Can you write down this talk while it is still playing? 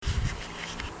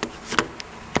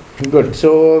Good.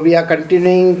 So we are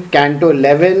continuing Canto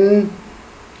 11,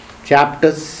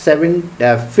 chapter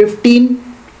 15,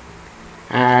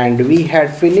 and we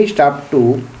had finished up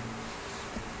to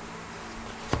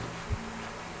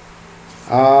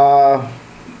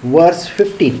verse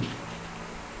 15,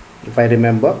 if I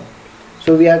remember.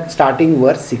 So we are starting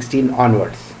verse 16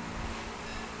 onwards.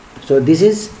 So this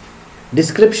is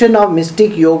description of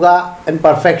mystic yoga and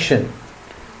perfection.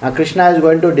 Now Krishna is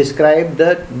going to describe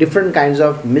the different kinds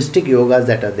of mystic yogas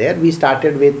that are there. We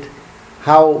started with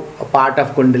how a part of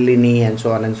Kundalini and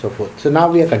so on and so forth. So now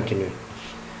we are continuing.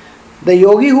 The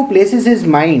yogi who places his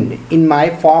mind in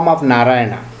my form of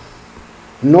Narayana,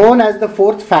 known as the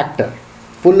fourth factor,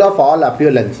 full of all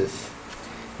opulences,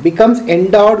 becomes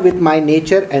endowed with my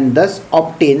nature and thus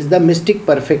obtains the mystic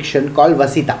perfection called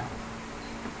Vasita.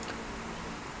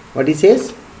 What he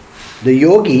says? The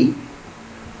yogi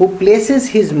who places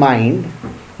his mind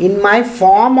in my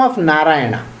form of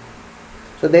Narayana.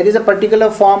 So there is a particular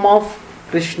form of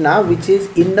Krishna which is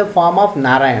in the form of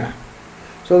Narayana.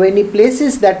 So when he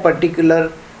places that particular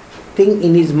thing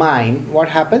in his mind, what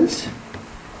happens?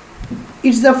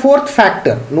 It's the fourth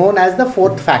factor, known as the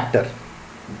fourth factor.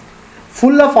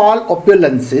 Full of all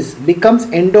opulences, becomes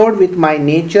endowed with my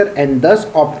nature and thus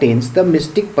obtains the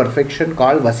mystic perfection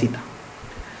called Vasita.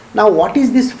 Now what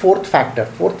is this fourth factor?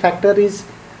 Fourth factor is,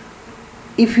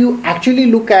 if you actually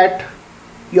look at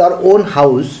your own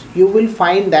house, you will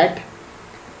find that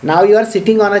now you are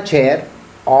sitting on a chair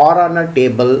or on a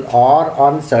table or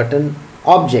on certain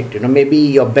object. Maybe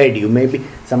your bed.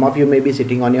 Some of you may be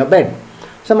sitting on your bed.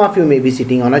 Some of you may be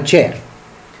sitting on a chair.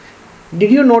 Did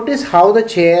you notice how the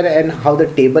chair and how the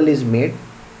table is made?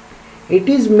 It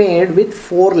is made with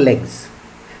 4 legs.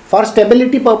 For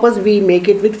stability purpose, we make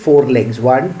it with 4 legs.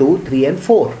 1, 2, 3 and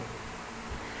 4.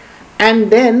 And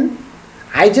then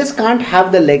I just can't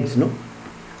have the legs, no?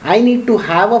 I need to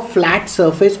have a flat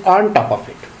surface on top of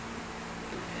it.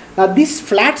 Now this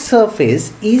flat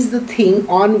surface is the thing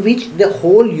on which the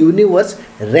whole universe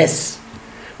rests.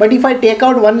 But if I take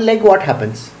out one leg, what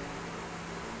happens?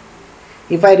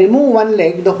 If I remove one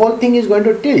leg, the whole thing is going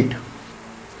to tilt.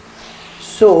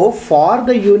 So for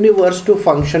the universe to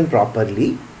function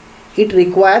properly, it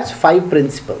requires 5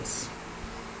 principles.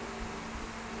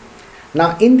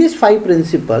 Now in these 5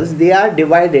 principles, they are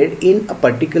divided in a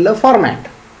particular format.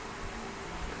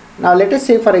 Now let us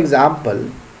say, for example,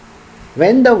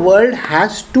 when the world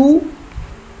has to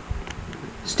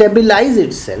stabilize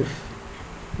itself,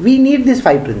 we need these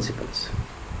 5 principles.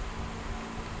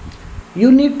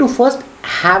 You need to first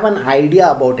have an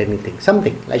idea about anything,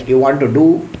 something like you want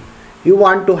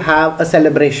to have a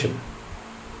celebration,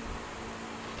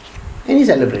 any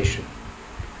celebration.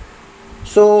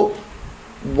 So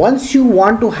once you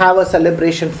want to have a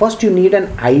celebration, first you need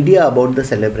an idea about the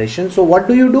celebration. So what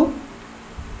do?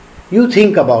 You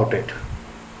think about it,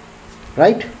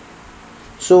 right?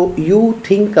 So you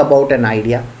think about an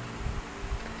idea.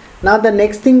 Now the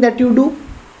next thing that you do,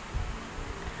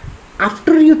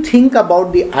 after you think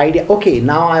about the idea, okay,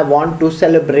 now I want to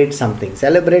celebrate something,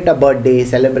 celebrate a birthday,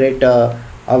 celebrate a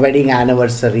wedding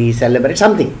anniversary, celebrate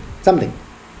something.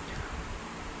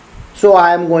 So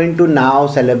I am going to now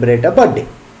celebrate a birthday.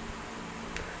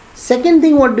 Second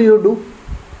thing, what do?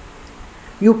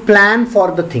 You plan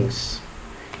for the things.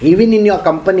 Even in your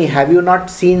company, have you not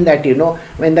seen that,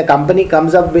 when the company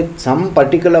comes up with some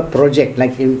particular project,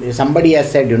 like somebody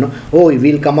has said, oh,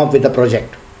 we'll come up with a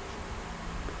project.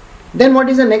 Then what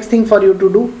is the next thing for you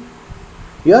to do?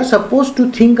 You are supposed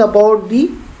to think about the,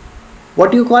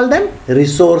 what you call them?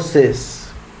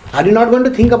 Resources. Are you not going to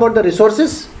think about the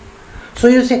resources? So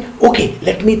you say, okay,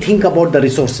 let me think about the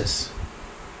resources.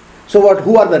 So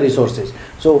who are the resources?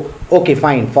 So, okay,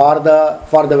 fine. For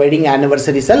the wedding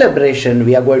anniversary celebration,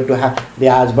 we are going to have the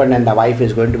husband and the wife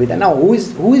is going to be there. Now, who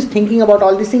is thinking about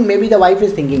all these things? Maybe the wife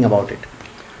is thinking about it.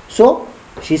 So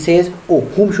she says, oh,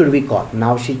 whom should we call?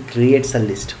 Now she creates a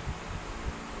list.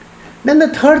 Then the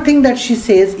third thing that she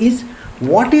says is,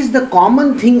 what is the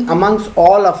common thing amongst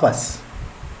all of us?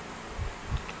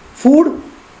 Food,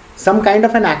 some kind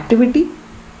of an activity.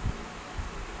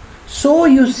 So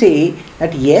you say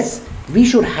that yes, we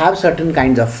should have certain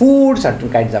kinds of food,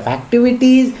 certain kinds of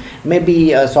activities,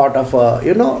 maybe a sort of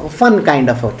a, fun kind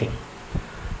of a thing.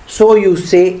 So you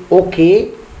say,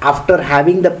 okay, after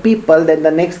having the people, then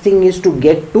the next thing is to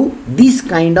get to this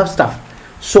kind of stuff.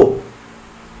 So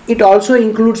it also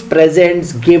includes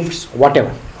presents, gifts,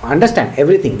 whatever. Understand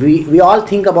everything. We all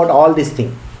think about all these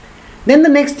things. Then the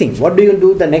next thing, what do you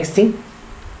do? The next thing?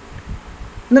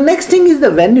 The next thing is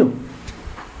the venue.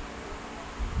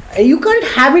 You can't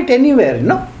have it anywhere,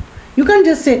 You can't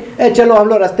just say, चलो हम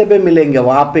लोग रास्ते पे मिलेंगे,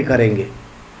 वहाँ पे करेंगे.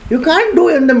 You can't do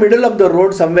in the middle of the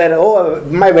road somewhere, oh,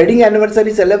 my wedding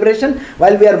anniversary celebration,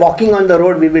 while we are walking on the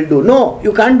road we will do. No,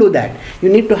 you can't do that. You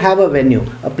need to have a venue,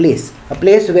 a place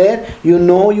where you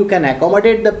know you can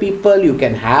accommodate the people, you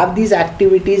can have these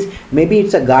activities. Maybe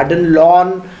it's a garden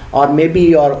lawn, or maybe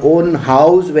your own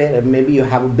house where maybe you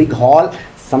have a big hall,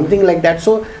 something like that.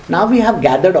 So now we have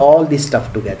gathered all this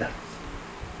stuff together.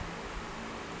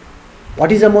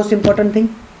 What is the most important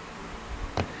thing?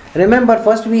 Remember,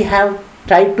 first we have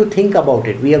tried to think about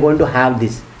it. We are going to have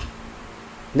this.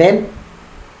 Then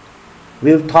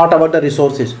we've thought about the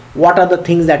resources. What are the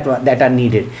things that are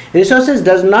needed? Resources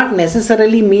does not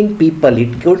necessarily mean people.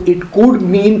 It could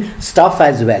mean stuff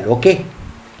as well. Okay?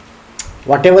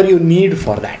 Whatever you need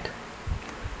for that.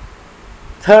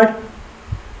 Third,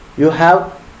 you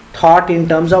have thought in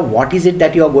terms of what is it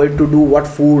that you are going to do, what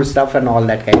food, stuff and all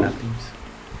that kind of things.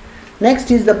 Next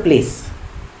is the place.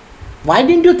 Why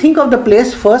didn't you think of the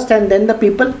place first and then the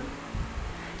people?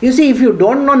 You see, if you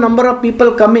don't know number of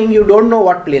people coming, you don't know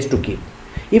what place to keep.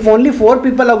 If only 4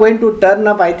 people are going to turn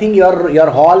up, I think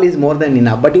your hall is more than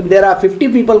enough. But if there are 50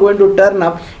 people going to turn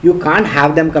up, you can't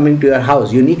have them coming to your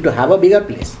house. You need to have a bigger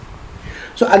place.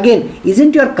 So again,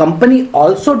 isn't your company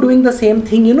also doing the same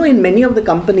thing? You know, in many of the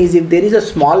companies, if there is a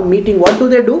small meeting, what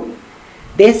do?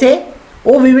 They say,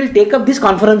 oh, we will take up this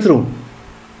conference room.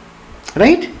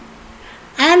 Right?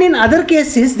 And in other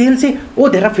cases, they will say, oh,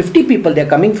 there are 50 people. They are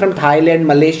coming from Thailand,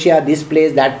 Malaysia, this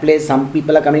place, that place. Some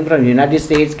people are coming from United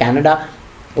States, Canada.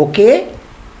 Okay,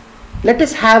 let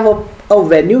us have a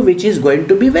venue which is going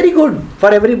to be very good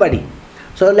for everybody.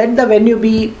 So let the venue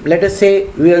be, let us say,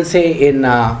 we will say in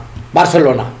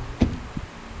Barcelona.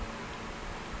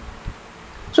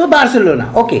 So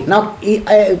Barcelona, okay. Now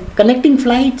connecting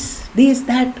flights, this,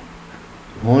 that.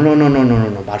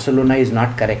 No. Barcelona is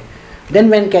not correct. Then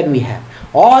when can we have?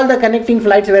 All the connecting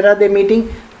flights, where are they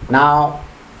meeting? Now,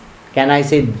 can I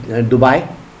say Dubai?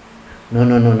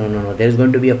 No. There is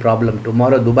going to be a problem.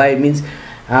 Tomorrow Dubai means,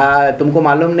 तुमको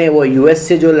मालूम नहीं, वो US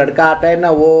से जो लड़का आता है ना,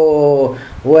 वो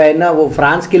है ना, वो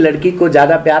फ्रांस की लड़की को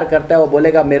ज़्यादा प्यार करता है, वो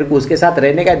बोलेगा मेरे को उसके साथ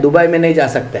रहने का है, दुबई में नहीं जा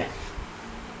सकता है.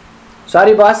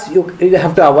 Sorry boss, you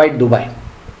have to avoid Dubai.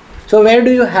 So where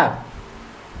do you have?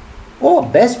 Oh,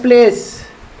 best place,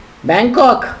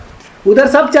 Bangkok. उधर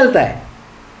सब चलता है.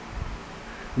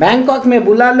 बैंकॉक में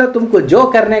बुला लो, तुमको जो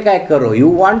करने का है करो. You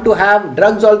want to have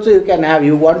drugs also, you can have.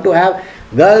 You want to have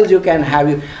girls, you can have.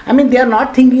 I mean, they are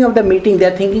not thinking of the meeting, they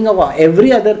are thinking of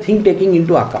every other thing taking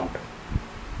into account.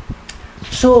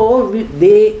 So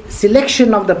the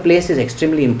selection of the place is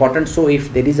extremely important. So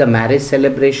if there is a marriage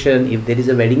celebration, if there is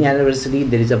a wedding anniversary,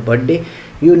 there is a birthday,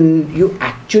 you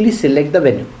actually select the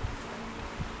venue.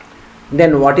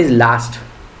 Then what is last?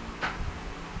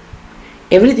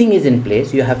 Everything is in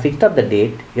place. You have fixed up the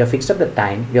date, you have fixed up the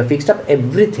time, you have fixed up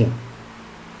everything.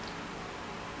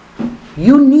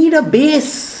 You need a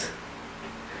base.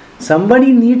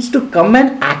 Somebody needs to come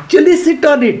and actually sit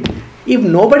on it. If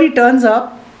nobody turns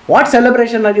up, what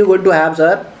celebration are you going to have,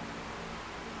 sir?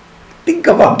 Think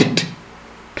about it.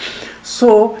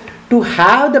 So, to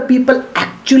have the people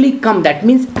actually come, that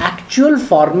means actual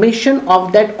formation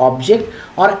of that object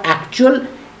or actual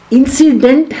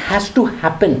incident has to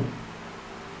happen.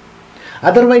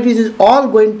 Otherwise, it is all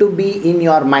going to be in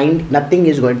your mind, nothing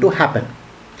is going to happen.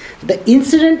 The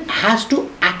incident has to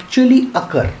actually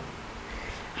occur.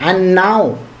 And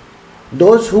now,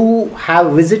 those who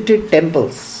have visited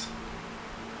temples,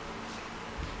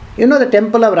 you know the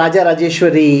temple of Raja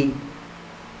Rajeshwari,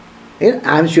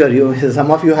 I am sure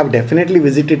some of you have definitely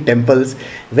visited temples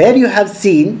where you have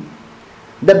seen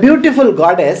the beautiful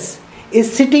goddess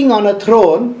is sitting on a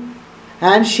throne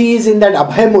and she is in that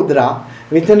Abhay Mudra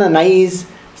within a nice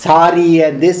sari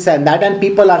and this and that, and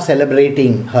people are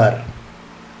celebrating her.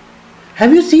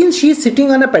 Have you seen she is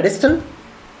sitting on a pedestal?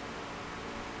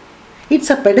 It's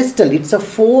a pedestal, it's a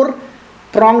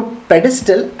 4-pronged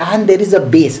pedestal and there is a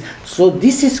base. So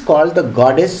this is called the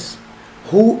goddess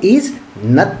who is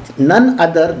none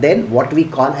other than what we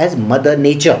call as Mother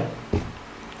Nature.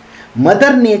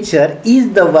 Mother Nature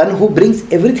is the one who brings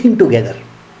everything together.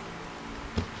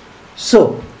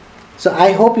 So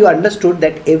I hope you understood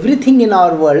that everything in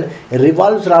our world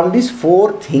revolves around these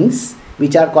 4 things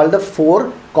which are called the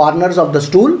 4 corners of the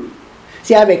stool.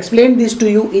 See, I have explained this to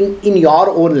you in your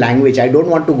own language. I don't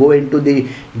want to go into the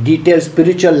detailed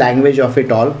spiritual language of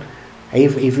it all.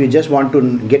 If you just want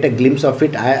to get a glimpse of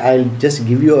it, I'll just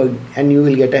give you and you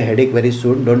will get a headache very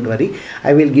soon. Don't worry.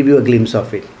 I will give you a glimpse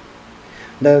of it.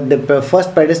 The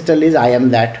first pedestal is I am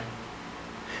that.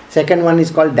 Second one is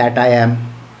called that I am.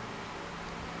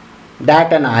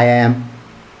 That and I am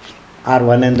are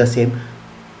one and the same.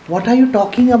 What are you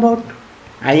talking about?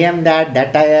 I am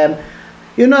that I am.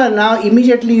 Now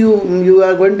immediately you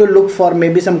are going to look for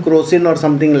maybe some crocin or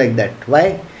something like that.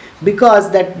 Why?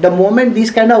 Because that the moment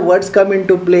these kind of words come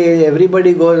into play,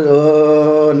 everybody goes,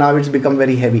 oh, now it's become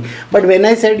very heavy. But when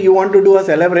I said you want to do a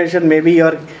celebration, maybe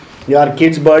your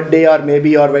kid's birthday or maybe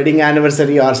your wedding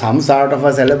anniversary or some sort of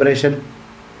a celebration,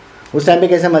 उस time पे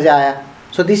कैसे मजा आया?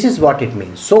 So this is what it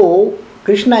means. So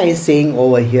Krishna is saying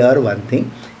over here one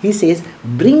thing. He says,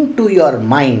 bring to your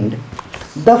mind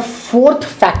the fourth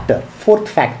factor,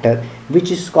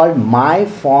 which is called my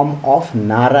form of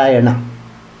Narayana.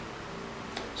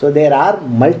 So there are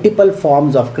multiple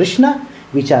forms of Krishna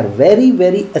which are very,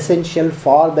 very essential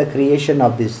for the creation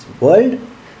of this world.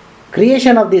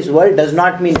 Creation of this world does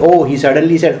not mean, oh, he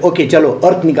suddenly said, okay, chalo,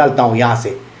 earth nikalta hu yahan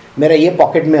se. Mera ye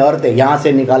pocket mein earth hai, yahan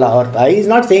se nikala earth. He is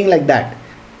not saying like that.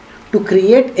 To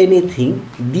create anything,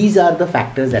 these are the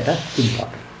factors that are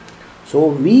important. So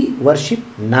we worship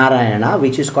Narayana,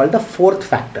 which is called the fourth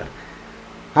factor.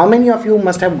 How many of you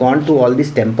must have gone to all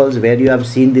these temples where you have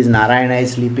seen this Narayana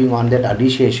is sleeping on that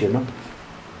Adishesh,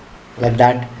 like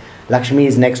that. Lakshmi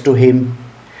is next to him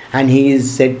and he is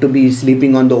said to be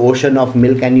sleeping on the ocean of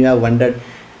milk, and you have wondered,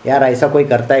 yaar, aisa koi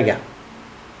karta hai kya?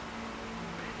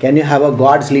 Can you have a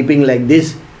god sleeping like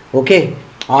this? Okay,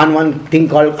 on one thing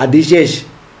called Adishesh.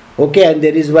 Okay, and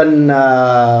there is one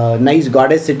nice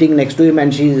goddess sitting next to him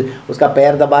and she's uska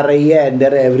pair daba rahi hai and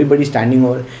there everybody standing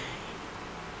over.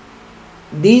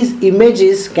 These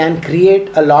images can create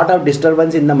a lot of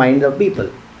disturbance in the minds of people.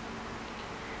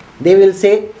 They will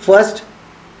say, first,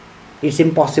 it's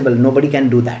impossible, nobody can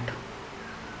do that.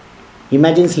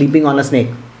 Imagine sleeping on a snake.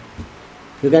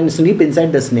 You can sleep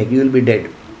inside the snake, you will be dead.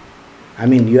 I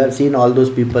mean, you have seen all those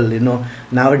people,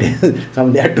 nowadays,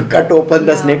 they had to cut open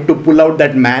the snake to pull out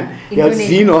that man. You have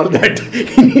seen all that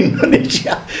in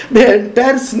Indonesia. The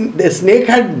entire the snake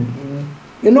had,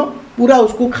 pura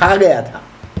usko kha gaya tha.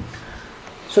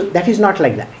 So that is not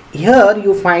like that. Here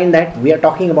you find that we are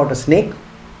talking about a snake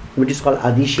which is called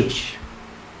Adishesh.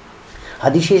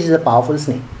 Adishesh is a powerful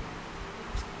snake.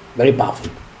 Very powerful.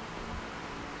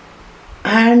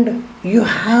 And you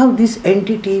have this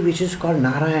entity which is called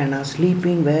Narayana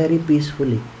sleeping very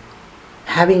peacefully,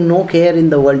 having no care in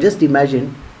the world. Just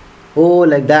imagine,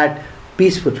 like that,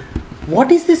 peaceful.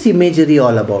 What is this imagery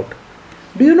all about?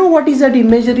 Do you know what is that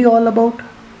imagery all about?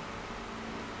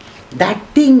 That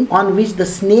thing on which the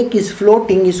snake is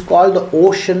floating is called the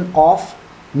ocean of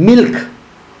milk.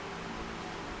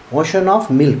 Ocean of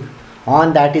milk.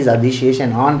 On that is Adishesh,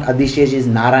 and on Adishesh is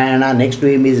Narayana, next to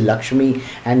him is Lakshmi,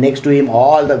 and next to him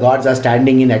all the gods are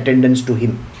standing in attendance to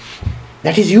him.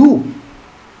 That is you.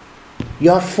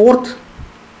 You are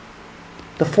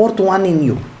the fourth one in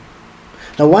you.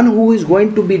 The one who is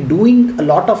going to be doing a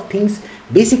lot of things.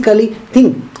 Basically,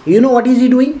 think, what is he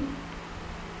doing?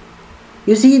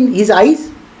 You see his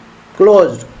eyes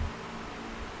closed.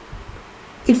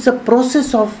 It's a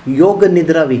process of Yoga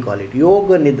Nidra, we call it.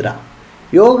 Yoga Nidra.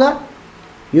 Yoga,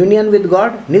 union with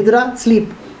God. Nidra, sleep.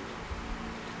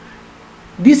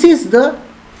 This is the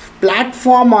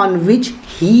platform on which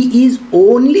he is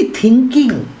only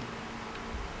thinking.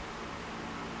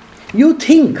 You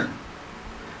think.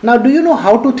 Now, do you know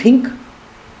how to think?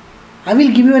 I will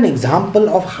give you an example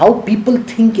of how people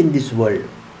think in this world.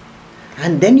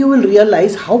 And then you will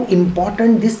realize how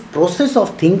important this process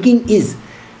of thinking is.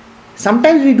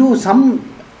 Sometimes we do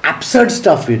some absurd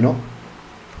stuff,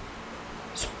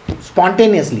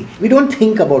 spontaneously. We don't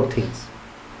think about things.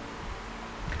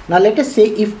 Now let us say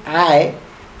if I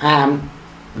am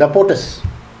the POTUS.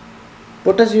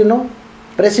 POTUS,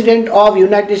 President of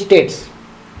United States.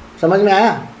 समझ में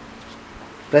आया?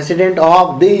 President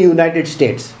of the United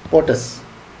States. POTUS.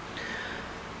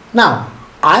 Now,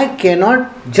 I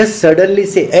cannot just suddenly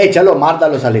say, hey, chalo, maar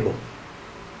dalo sale ko.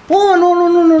 Oh,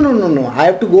 no. I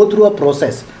have to go through a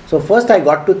process. So first I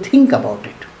got to think about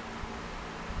it.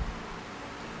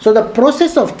 So the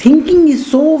process of thinking is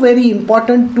so very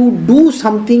important to do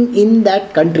something in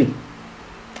that country.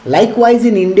 Likewise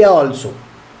in India also.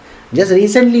 Just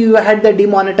recently you had the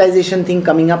demonetization thing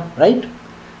coming up, right?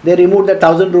 They removed the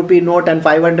 1,000 rupee note and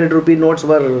 500 rupee notes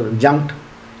were junked.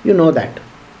 You know that.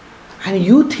 And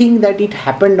you think that it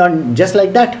happened on just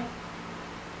like that.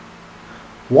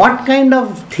 What kind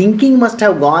of thinking must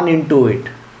have gone into it?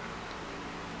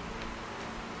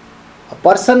 A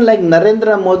person like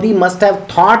Narendra Modi must have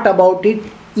thought about it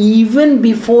even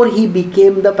before he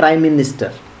became the Prime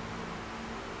Minister.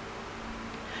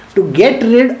 To get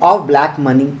rid of black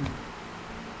money,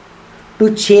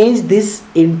 to change this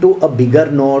into a bigger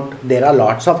note, there are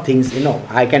lots of things,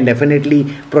 I can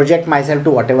definitely project myself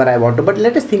to whatever I want to, but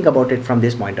let us think about it from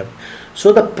this point of view.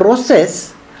 So the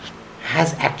process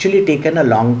has actually taken a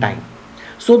long time.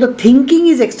 So the thinking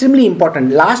is extremely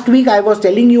important. Last week I was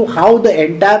telling you how the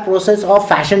entire process of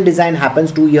fashion design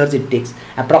happens. 2 years it takes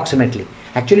approximately.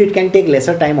 Actually it can take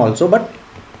lesser time also, but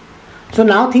so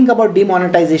now think about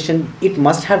demonetization. It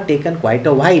must have taken quite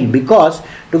a while, because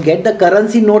to get the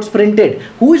currency notes printed,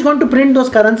 who is going to print those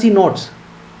currency notes?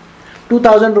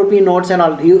 2000 rupee notes and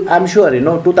all. I'm sure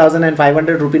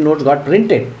 2500 rupee notes got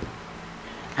printed,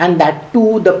 and that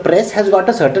too the press has got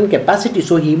a certain capacity,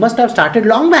 so he must have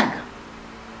started long back.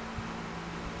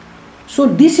 So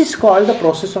this is called the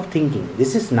process of thinking.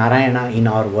 This is Narayana in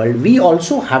our world. We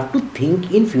also have to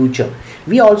think in future.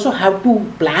 We also have to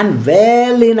plan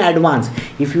well in advance.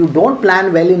 If you don't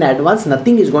plan well in advance,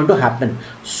 nothing is going to happen.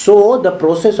 So the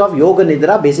process of Yoga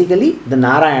Nidra, basically the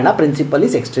Narayana principle,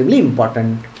 is extremely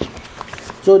important.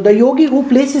 So the yogi who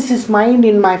places his mind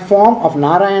in my form of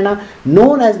Narayana,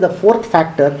 known as the fourth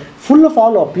factor, full of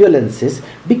all opulences,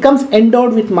 becomes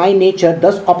endowed with my nature,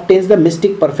 thus obtains the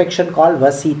mystic perfection called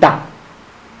Vasita.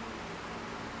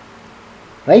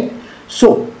 Right?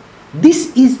 So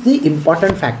this is the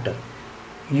important factor.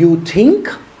 You think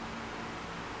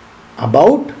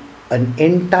about an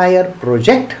entire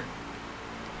project,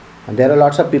 and there are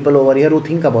lots of people over here who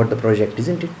think about the project,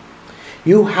 isn't it?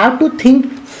 You have to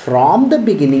think from the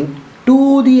beginning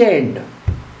to the end.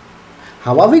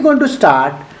 How are we going to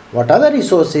start? What are the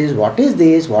resources? What is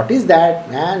this? What is that?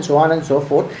 And so on and so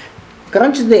forth.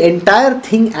 Crunch the entire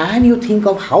thing and you think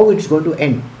of how it's going to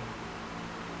end.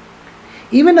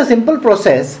 Even a simple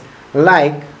process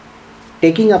like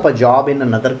taking up a job in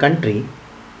another country,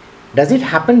 does it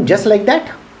happen just like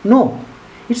that? No.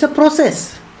 It's a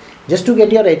process. Just to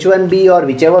get your H1B or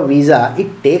whichever visa,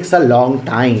 it takes a long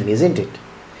time, isn't it?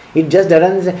 It just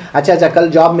doesn't say, अच्छा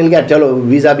कल job मिल गया, चलो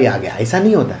visa भी आ गया. ऐसा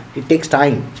नहीं होता. It takes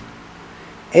time.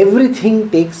 Everything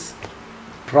takes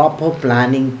proper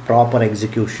planning, proper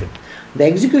execution. The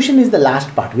execution is the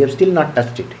last part. We have still not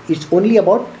touched it. It's only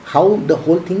about how the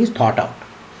whole thing is thought out.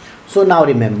 So now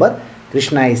remember,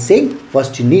 Krishna is saying,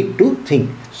 first you need to think.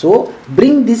 So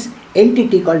bring this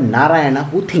entity called Narayana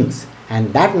who thinks.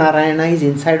 And that Narayana is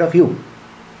inside of you.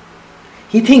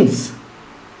 He thinks.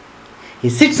 He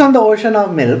sits on the ocean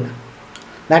of milk.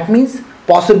 That means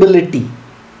possibility.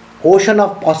 Ocean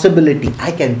of possibility.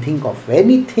 I can think of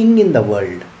anything in the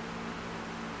world.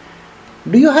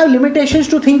 Do you have limitations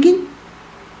to thinking?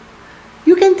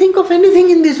 You can think of anything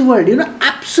in this world.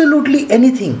 Absolutely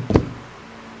anything.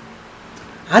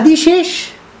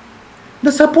 Adishesh,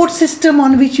 the support system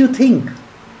on which you think.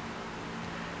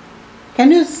 Can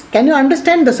you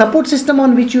understand the support system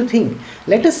on which you think?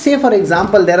 Let us say, for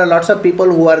example, there are lots of people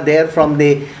who are there from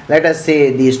the, let us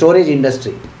say, the storage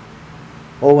industry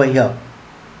over here.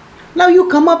 Now you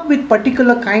come up with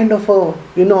particular kind of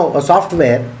a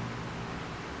software.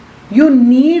 You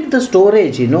need the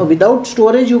storage, without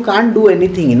storage you can't do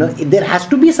anything, there has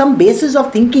to be some basis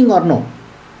of thinking or no.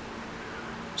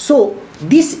 So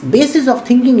this basis of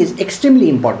thinking is extremely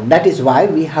important. That is why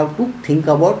we have to think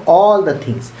about all the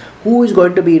things. Who is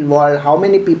going to be involved? How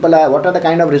many people are? What are the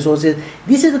kind of resources?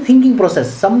 This is a thinking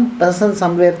process. Some person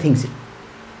somewhere thinks it.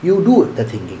 You do the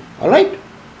thinking. Alright?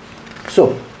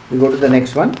 So, we go to the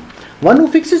next one. One who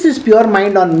fixes his pure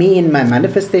mind on me in my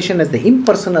manifestation as the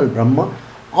impersonal Brahma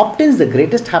obtains the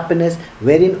greatest happiness,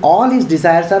 wherein all his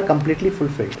desires are completely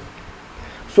fulfilled.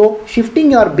 So,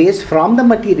 shifting your base from the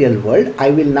material world,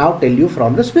 I will now tell you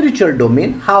from the spiritual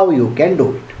domain how you can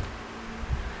do it.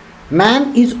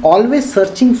 Man is always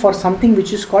searching for something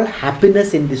which is called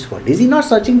happiness in this world. Is he not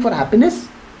searching for happiness?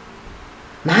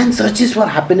 Man searches for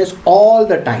happiness all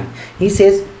the time. He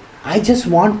says, I just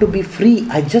want to be free.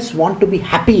 I just want to be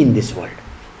happy in this world.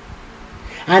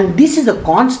 And this is a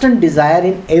constant desire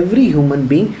in every human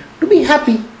being to be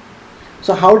happy.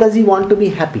 So how does he want to be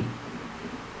happy?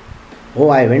 Oh,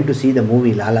 I went to see the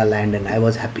movie La La Land and I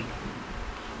was happy.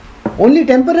 Only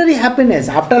temporary happiness.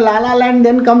 After La La Land,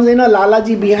 then comes Lala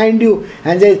ji behind you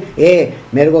and says, hey,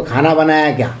 mere ko khana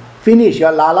banaya kya? Finish.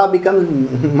 Your Lala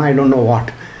becomes I don't know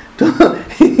what.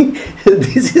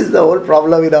 This is the whole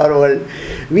problem in our world.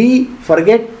 We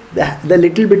forget the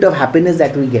little bit of happiness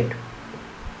that we get.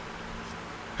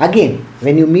 Again,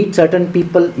 when you meet certain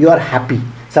people, you are happy.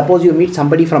 Suppose you meet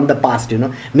somebody from the past,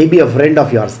 maybe a friend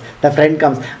of yours. The friend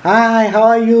comes, hi, how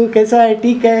are you? Kaisa hai?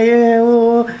 Theek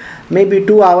hai? Maybe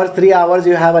 2 hours, 3 hours,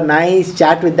 you have a nice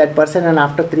chat with that person, and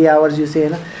after 3 hours you say,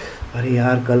 Arey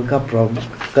yaar,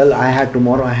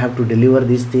 tomorrow I have to deliver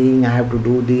this thing, I have to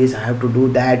do this, I have to do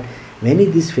that. When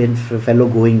is this fellow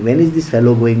going? When is this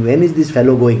fellow going? When is this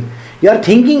fellow going? You are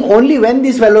thinking only when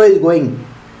this fellow is going.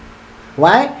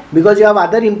 Why? Because you have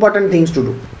other important things to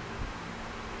do.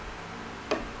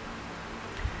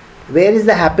 where is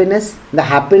the happiness? The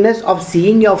happiness of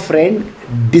seeing your friend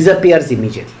disappears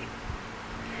immediately.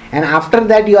 And after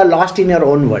that you are lost in your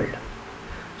own world.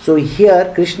 So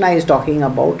here Krishna is talking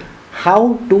about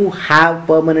how to have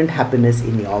permanent happiness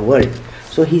in your world.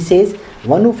 So he says,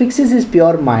 one who fixes his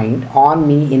pure mind on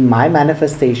me in my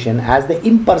manifestation as the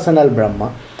impersonal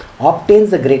Brahma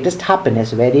obtains the greatest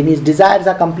happiness, wherein his desires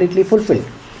are completely fulfilled.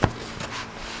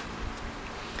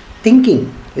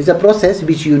 Thinking is a process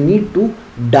which you need to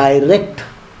direct.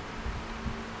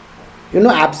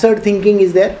 Absurd thinking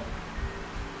is there.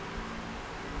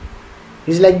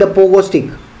 It's like the pogo stick.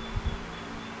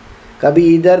 कभी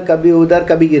इधर कभी उधर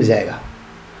कभी गिर जाएगा,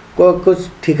 कुछ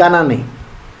ठिकाना नहीं.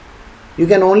 You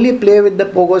can only play with the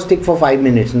pogo stick for 5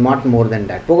 minutes, not more than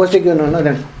that. Pogo stick, no,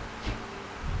 then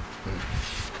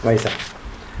वैसा.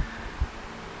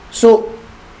 So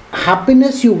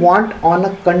happiness you want on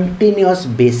a continuous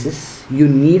basis. You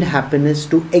need happiness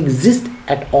to exist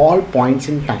at all points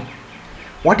in time.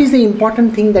 What is the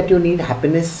important thing that you need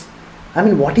happiness? I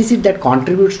mean, what is it that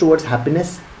contributes towards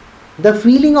happiness? The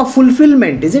feeling of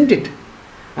fulfillment, isn't it?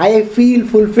 I feel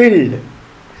fulfilled.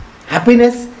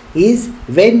 Happiness is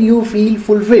when you feel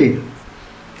fulfilled.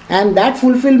 And that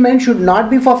fulfillment should not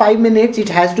be for 5 minutes, it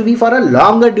has to be for a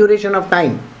longer duration of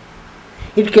time.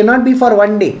 It cannot be for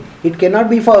 1 day, it cannot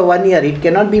be for 1 year, it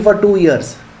cannot be for 2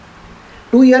 years.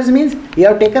 2 years means you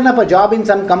have taken up a job in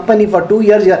some company for 2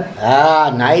 years, you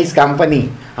are, nice company.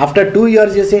 After 2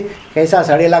 years you say, kaisa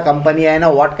sadela company, I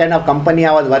know what kind of company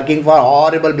I was working for,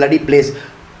 horrible bloody place.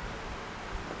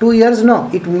 2 years, no,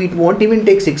 it won't even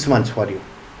take 6 months for you.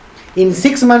 In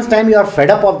 6 months time you are fed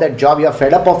up of that job, you are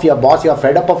fed up of your boss, you are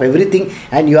fed up of everything,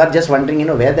 and you are just wondering,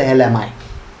 where the hell am I?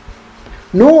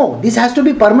 No, this has to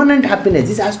be permanent happiness.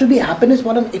 This has to be happiness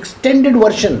for an extended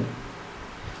version.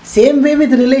 Same way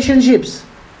with relationships,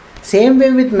 same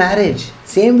way with marriage,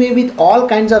 same way with all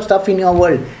kinds of stuff in your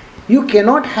world. You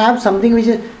cannot have something which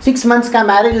is 6 months का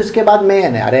marriage, उसके बाद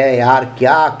मैं अरे यार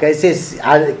क्या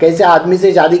कैसे आदमी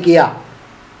से शादी किया.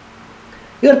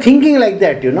 You are thinking like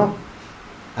that,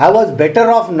 I was better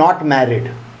off not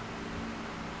married.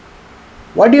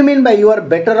 What do you mean by you are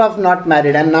better off not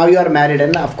married, and now you are married?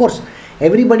 And of course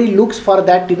everybody looks for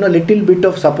that little bit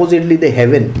of supposedly the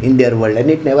heaven in their world, and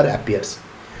it never appears.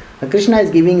 Now, Krishna is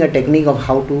giving a technique of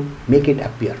how to make it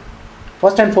appear.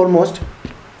 First and foremost,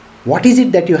 what is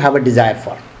it that you have a desire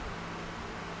for?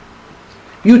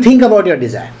 You think about your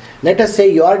desire. Let us say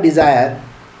your desire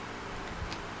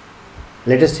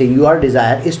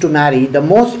is to marry the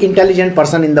most intelligent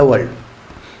person in the world.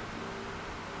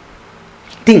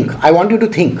 Think. I want you to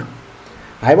think.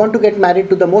 I want to get married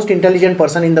to the most intelligent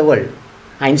person in the world.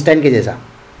 Einstein के जैसा,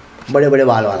 बड़े बड़े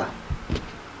बाल वाला.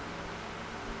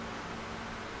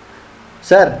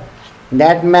 Sir,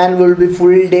 that man will be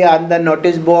full day on the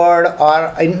notice board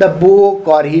or in the book,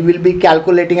 or he will be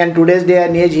calculating, and today's day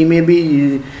and age he may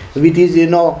be with his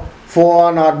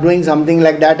phone or doing something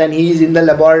like that, and he is in the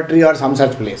laboratory or some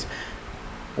such place.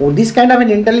 Oh, this kind of an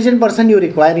intelligent person you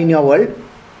require in your world.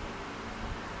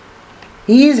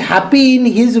 He is happy in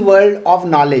his world of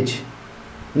knowledge,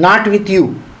 not with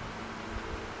you.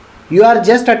 You are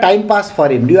just a time pass for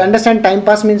him. Do you understand time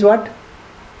pass means what?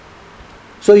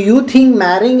 So you think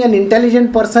marrying an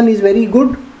intelligent person is very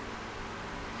good?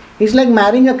 It's like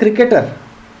marrying a cricketer.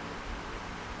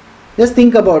 Just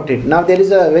think about it. Now there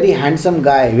is a very handsome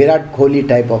guy, Virat Kohli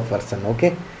type of person,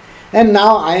 okay? And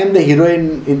now I am the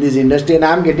heroine in this industry and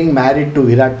I am getting married to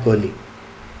Virat Kohli.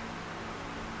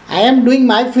 I am doing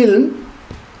my film.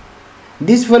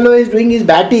 This fellow is doing his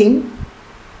batting.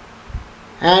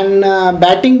 And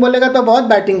batting बोलेगा तो बहुत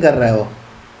batting कर रहा है वो.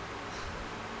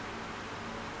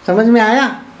 समझ में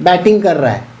आया? बैटिंग कर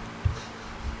रहा है.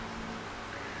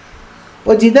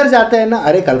 वो जिधर जाता है ना,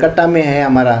 अरे कलकत्ता में है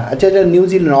हमारा, अच्छा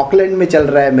न्यूजीलैंड ऑकलैंड में चल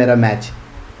रहा है मेरा मैच.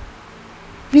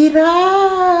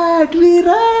 विराट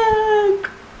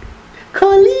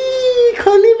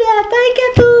कोहली में आता है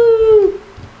क्या तू?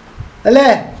 अले,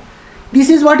 this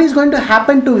is what is going to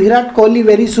happen to Virat Kohli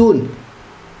very soon.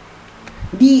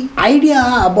 The idea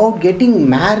about getting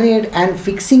married and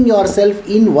fixing yourself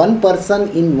in one person,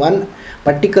 in one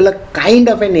particular kind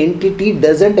of an entity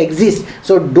doesn't exist.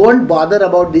 So don't bother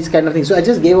about this kind of thing. So I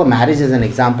just gave a marriage as an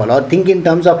example, or think in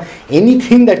terms of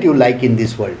anything that you like in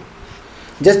this world.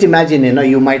 Just imagine,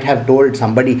 you might have told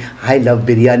somebody, I love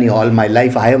biryani all my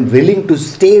life. I am willing to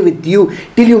stay with you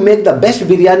till you make the best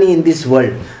biryani in this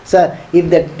world. Sir, if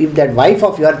that wife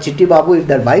of your Chitti Babu, if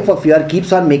that wife of yours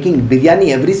keeps on making biryani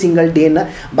every single day,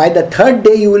 by the third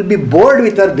day you will be bored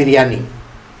with her biryani.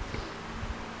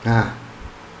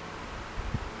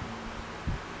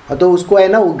 तो उसको है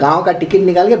ना, वो गांव का ticket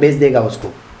निकाल के भेज देगा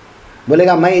उसको.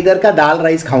 बोलेगा मैं इधर का दाल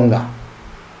राइस खाऊंगा.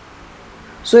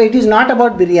 So it is not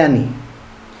about biryani.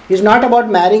 It's not about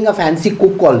marrying a fancy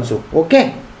cook also.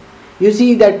 Okay? You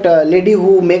see that lady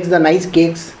who makes the nice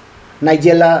cakes,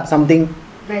 Nigella something.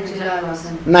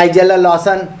 Nigella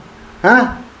Lawson.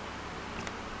 हाँ,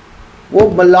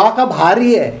 वो लॉ का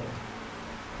भारी है.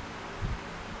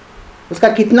 उसका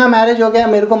कितना मैरिज हो गया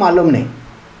मेरे को मालूम नहीं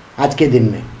आज के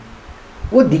दिन में.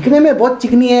 वो दिखने में बहुत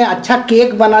चिकनी है, अच्छा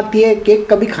केक बनाती है. केक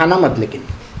कभी खाना मत लेकिन.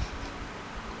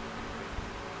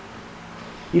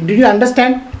 Did you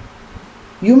understand?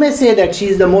 You may say that she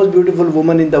is the most beautiful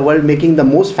woman in the world, making the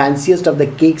most fanciest of the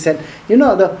cakes, and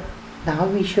now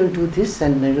we shall do this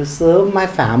and I will serve my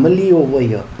family over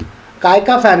here. Kai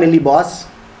ka family, boss?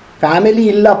 Family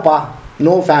illa pa,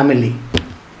 no family.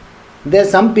 There are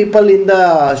some people in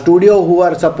the studio who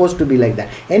are supposed to be like that.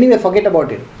 Anyway, forget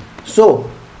about it. So,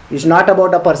 it's not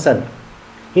about a person.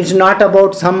 It's not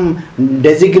about some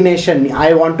designation.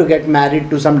 I want to get married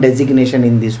to some designation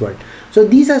in this world. So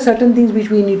these are certain things which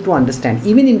we need to understand.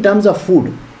 Even in terms of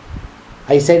food.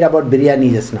 I said about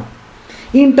biryani just now.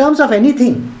 In terms of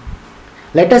anything.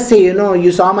 Let us say,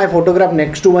 you saw my photograph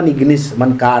next to one Ignis,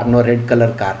 one car, red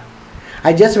color car.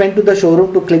 I just went to the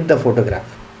showroom to click the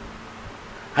photograph.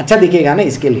 अच्छा दिखेगा ना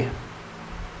इसके लिए.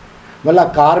 बोला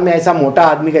car में ऐसा मोटा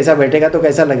आदमी कैसा बैठेगा तो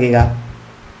कैसा लगेगा.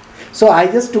 So I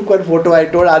just took one photo. I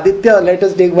told Aditya, let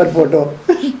us take one photo.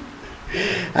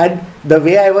 And the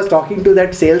way I was talking to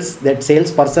that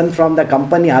salesperson from the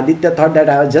company, Aditya thought that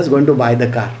I was just going to buy the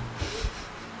car.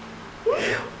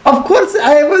 Of course,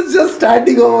 I was just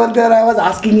standing over there. I was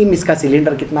asking him, इसका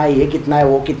cylinder कितना है, ये कितना है,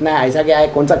 वो कितना है, ऐसा क्या है,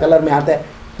 कौन सा कलर में आता है.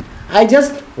 I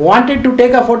just wanted to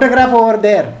take a photograph over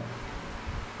there.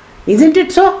 Isn't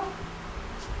it so?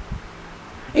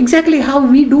 Exactly how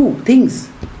we do things.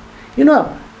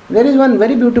 There is one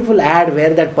very beautiful ad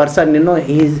where that person,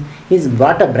 he's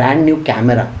got a brand new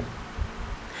camera.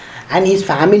 And his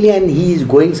family and he is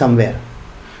going somewhere.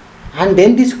 And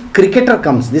then this cricketer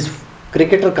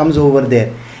comes over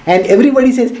there. And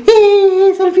everybody says,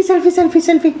 hey, selfie, selfie, selfie,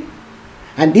 selfie.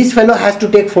 And this fellow has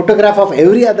to take photograph of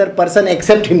every other person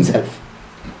except himself.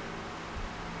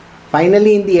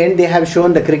 Finally, in the end, they have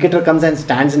shown the cricketer comes and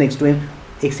stands next to him.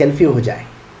 Ek selfie ho jaye.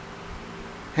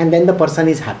 And then the person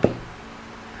is happy.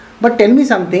 But tell me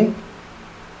something.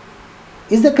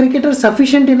 Is the cricketer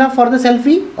sufficient enough for the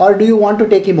selfie, or do you want to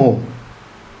take him home?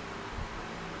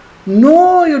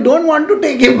 No, you don't want to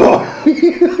take him home.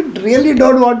 You really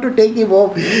don't want to take him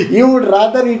home. You would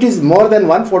rather it is more than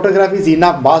one photograph is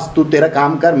enough. Boss, तू तेरा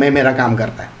काम कर, मैं मेरा काम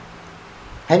करता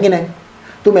है कि नहीं?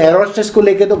 तुम एयर होस्टेस को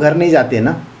लेके तो घर नहीं जाते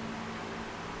ना.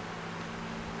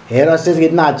 एयर होस्टेस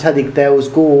कितना अच्छा दिखता है,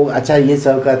 उसको अच्छा ये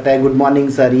सर्व करता है, गुड मॉर्निंग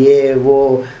सर, ये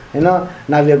वो, now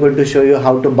we are going to show you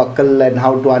how to buckle and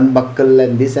how to unbuckle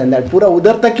and this and that. पूरा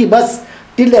उधर तक ही बस,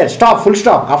 till there, stop, full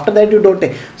stop. After that you don't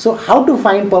take. So how to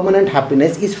find permanent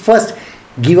happiness is first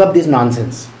give up this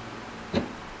nonsense.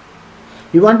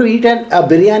 You want to eat at a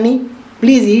biryani?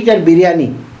 Please eat at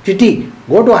biryani. Chiti,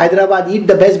 go to Hyderabad, eat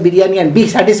the best biryani and be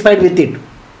satisfied with it.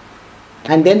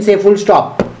 And then say full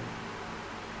stop.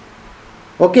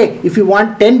 Okay, if you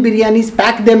want 10 biryanis,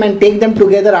 pack them and take them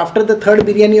together. After the third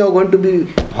biryani, you are going to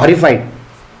be horrified.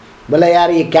 बोला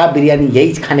यार ये क्या बिरयानी,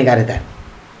 यही खाने का रहता है.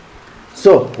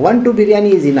 So 1-2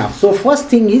 biryani is enough. So first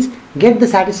thing is get the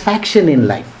satisfaction in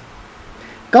life.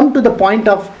 Come to the point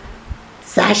of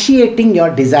satiating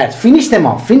your desires. Finish them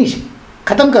off. Finish.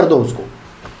 खत्म कर दो उसको.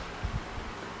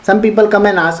 Some people come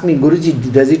and ask me,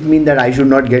 Guruji, does it mean that I should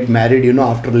not get married?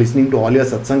 After listening to all your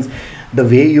satsangs, the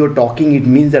way you're talking, it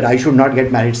means that I should not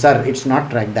get married. Sir, it's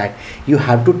not like that. You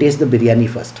have to taste the biryani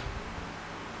first.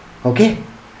 Okay?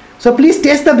 So please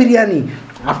taste the biryani.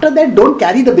 After that, don't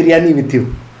carry the biryani with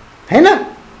you. है ना?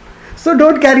 So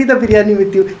don't carry the biryani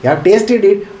with you. You have tasted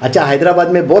it. अच्छा,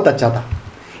 Hyderabad में बहुत अच्छा था.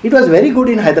 It was very good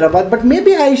in Hyderabad, but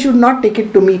maybe I should not take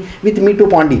it with me to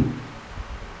Pondi.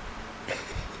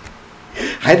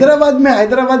 Hyderabad में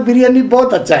हैदराबाद बिरयानी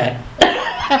बहुत अच्छा है.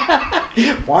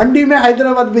 पौंडी में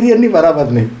हैदराबाद बिरयानी बराबर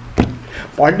नहीं.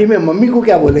 पौंडी में मम्मी को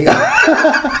क्या बोलेगा.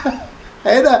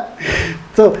 है ना?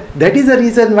 So that is the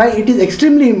reason why it is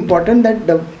extremely important that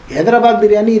the Hyderabad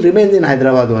biryani remains in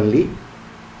Hyderabad only.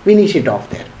 Finish it off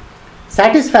there.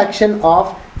 Satisfaction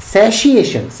of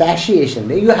satiation.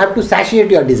 You have to satiate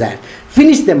your desire.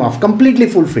 Finish them off. Completely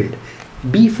fulfilled.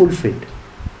 Be fulfilled.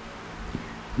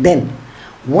 Then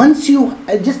once you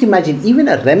just imagine, even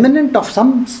a remnant of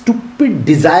some stupid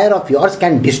desire of yours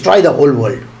can destroy the whole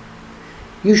world.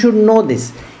 You should know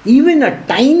this. Even a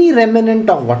tiny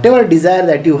remnant of whatever desire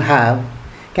that you have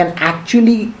can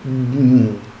actually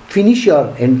finish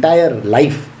your entire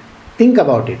life. Think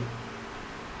about it.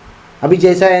 अभी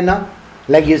जैसा है ना,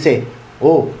 Like you say,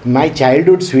 oh, my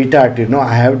childhood sweetheart,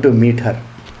 I have to meet her.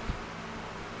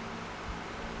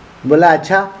 Bola,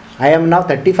 acha, I am now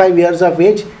 35 years of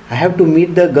age. I have to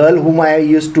meet the girl whom I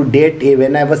used to date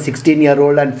when I was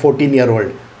 16-year-old and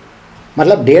 14-year-old.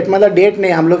 मतलब date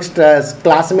नहीं, हम लोग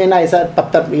class में ना ऐसा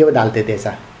पत्थर ये डालते थे ऐसा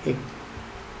एक,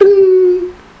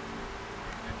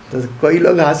 तो कोई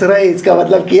लोग हंस रहे हैं, इसका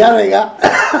मतलब किया रहेगा.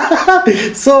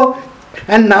 So,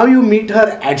 and now you meet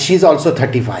her and she's also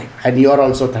 35 and you are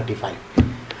also 35.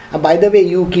 By the way,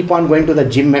 you keep on going to the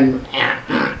gym and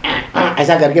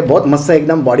ऐसा करके बहुत मस्त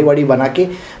एकदम बॉडी बना के,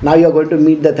 now you are going to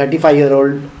meet the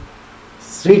 35-year-old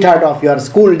sweetheart of your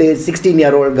school days,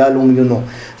 16-year-old girl whom you know.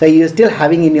 So you are still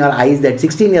having in your eyes that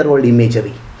 16-year-old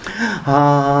imagery.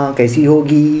 कैसी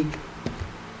होगी?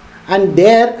 And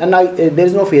there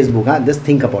is no Facebook. Just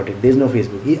think about it. There is no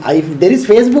Facebook. If there is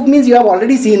Facebook, means you have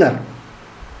already seen her.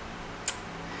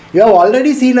 You have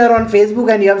already seen her on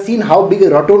Facebook and you have seen how big a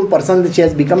rotund person she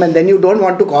has become, and then you don't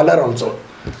want to call her also.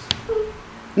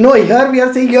 No, here we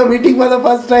are saying you are meeting for the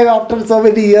first time after so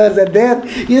many years, and there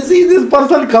you see this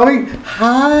person coming.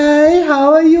 Hi,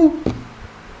 how are you?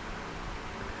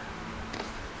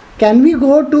 Can we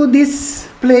go to this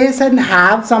place and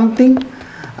have something?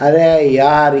 अरे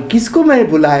यार किसको मैं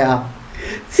बुलाया?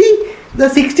 See, the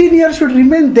 16 years should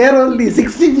remain there only.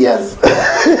 16 years.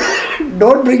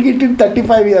 Don't bring it in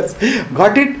 35 years.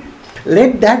 Got it?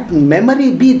 Let that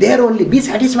memory be there only. Be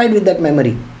satisfied with that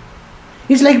memory.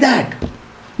 It's like that.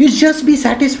 You just be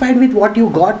satisfied with what you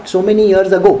got so many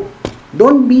years ago.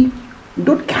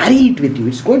 Don't carry it with you.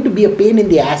 It's going to be a pain in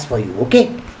the ass for you. Okay?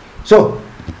 So,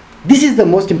 this is the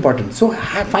most important. So,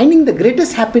 finding the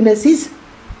greatest happiness is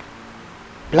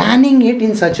planning it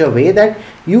in such a way that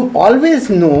you always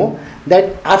know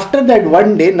that after that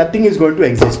one day nothing is going to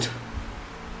exist.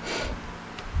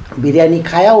 Biryani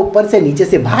खाया, ऊपर से नीचे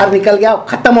से बाहर निकल गया,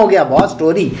 खत्म हो गया, बहुत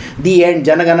स्टोरी, दी एंड,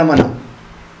 जनगण मन.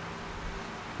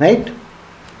 Right?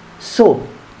 So,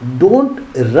 don't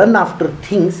run after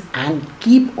things and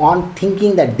keep on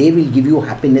thinking that they will give you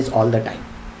happiness all the time.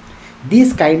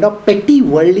 This kind of petty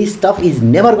worldly stuff is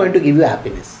never going to give you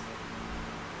happiness.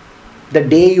 The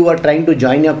day you are trying to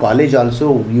join your college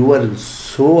also, you were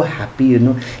so happy,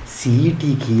 CET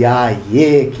किया,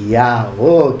 ये किया,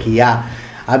 वो किया.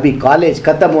 अभी college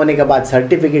खत्म होने के बाद,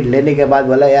 सर्टिफिकेट लेने के बाद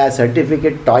बोला यार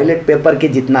सर्टिफिकेट टॉयलेट पेपर के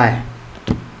जितना है.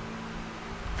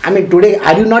 I mean, today,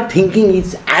 are you not thinking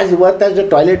it's as worth as the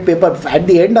toilet paper? At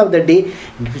the end of the day,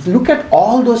 look at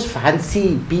all those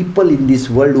fancy people in this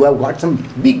world who have got some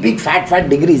big, fat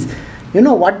degrees. You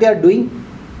know what they are doing?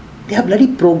 They are bloody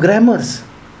programmers.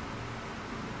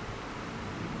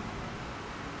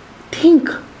 Think.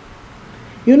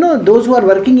 Those who are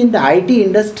working in the IT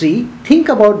industry, think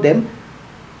about them.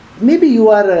 Maybe you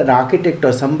are an architect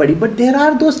or somebody, but there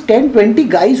are those 10, 20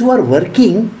 guys who are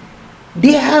working.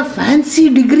 They have fancy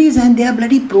degrees and they are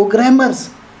bloody programmers.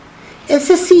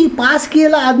 SSC pass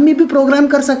किया आदमी भी program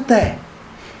कर सकता है.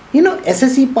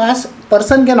 SSC pass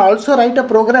person can also write a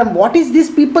program. What is these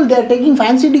people? They are taking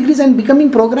fancy degrees and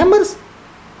becoming programmers.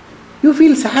 You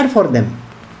feel sad for them.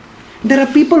 There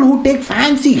are people who take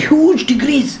fancy, huge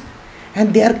degrees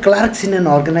and they are clerks in an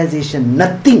organization.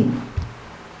 Nothing.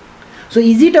 So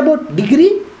is it about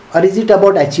degree or is it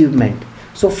about achievement?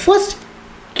 So first,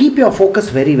 keep your focus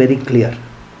very, very clear.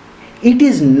 It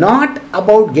is not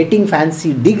about getting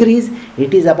fancy degrees.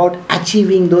 It is about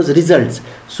achieving those results.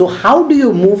 So how do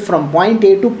you move from point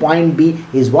A to point B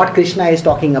is what Krishna is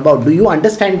talking about. Do you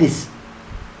understand this?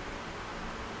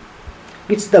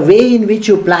 It's the way in which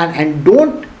you plan, and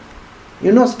don't,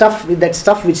 stuff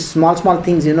which is small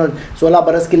things, 16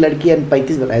 baras ki ladki and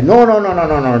 35 baras.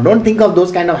 No. Don't think of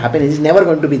those kind of happiness. It's never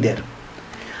going to be there.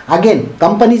 Again,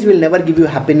 companies will never give you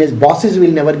happiness, bosses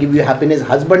will never give you happiness,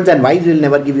 husbands and wives will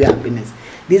never give you happiness.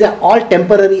 These are all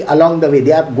temporary along the way.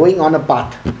 They are going on a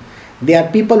path. They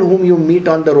are people whom you meet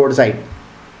on the roadside.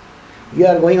 You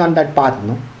are going on that path,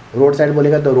 no? Road side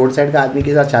बोलेगा तो road side का आदमी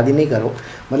के साथ शादी नहीं करो.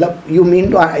 मतलब you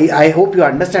mean to, I hope you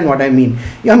understand what I mean.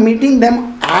 You are meeting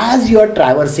them as you are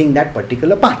traversing that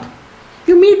particular path.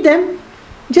 You meet them,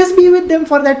 just be with them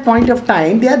for that point of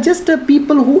time. They are just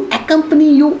people who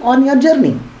accompany you on your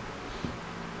journey.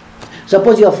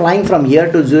 Suppose you are flying from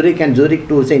here to Zurich and Zurich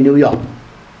to say New York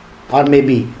or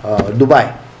maybe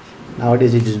Dubai.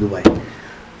 Nowadays it is Dubai.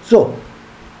 So,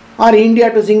 or India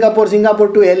to Singapore, Singapore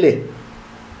to LA,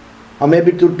 or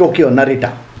maybe to Tokyo,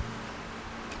 Narita.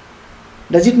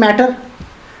 Does it matter?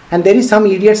 And there is some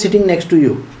idiot sitting next to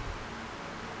you.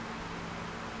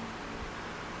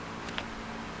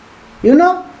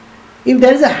 If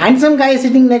there is a handsome guy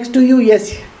sitting next to you,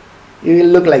 yes, you will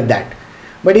look like that.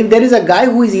 But if there is a guy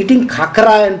who is eating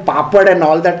khakra and papad and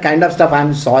all that kind of stuff,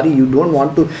 I'm sorry, you don't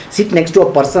want to sit next to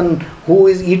a person who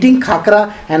is eating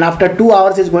khakra and after 2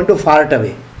 hours is going to fart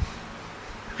away.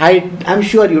 I'm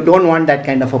sure you don't want that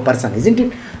kind of a person, isn't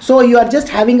it? So you are just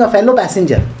having a fellow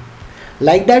passenger.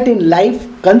 Like that in life,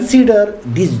 consider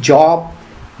this job,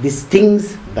 these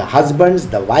things, the husbands,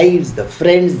 the wives, the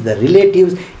friends, the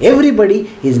relatives, everybody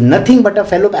is nothing but a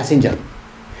fellow passenger.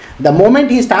 The moment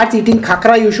he starts eating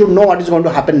khakra, you should know what is going to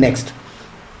happen next.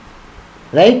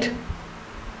 Right?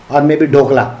 Or maybe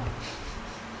dokla.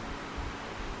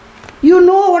 You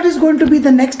know what is going to be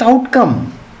the next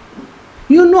outcome.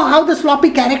 You know how the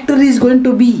sloppy character is going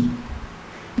to be.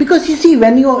 Because you see,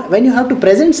 when you have to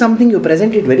present something, you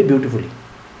present it very beautifully.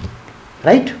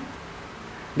 Right?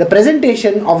 The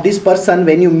presentation of this person,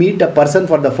 when you meet a person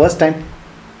for the first time,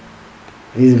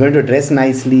 he is going to dress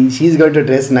nicely, she is going to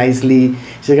dress nicely,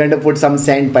 she is going to put some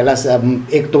scent. पहला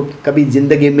एक तो कभी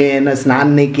जिंदगी में ना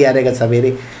स्नान नहीं किया रहेगा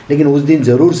सवेरे, लेकिन उस दिन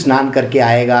ज़रूर स्नान करके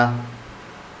आएगा.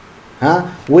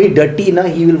 हाँ, वही dirty ना,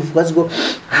 he will first go,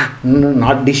 no,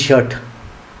 not this shirt.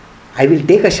 I will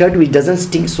take a shirt which doesn't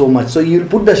stink so much. So you will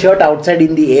put the shirt outside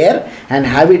in the air and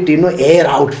have it, air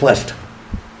out first.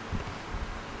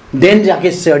 Then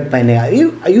जाके shirt पहनेगा.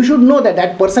 You should know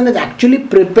that person has actually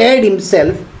prepared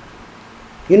himself.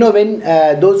 When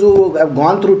those who have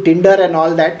gone through Tinder and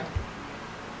all that,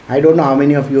 I don't know how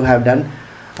many of you have done.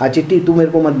 चिट्टी तू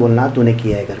मेरे को मत बोलना तूने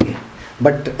किया है करके.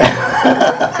 But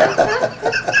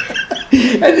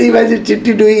and imagine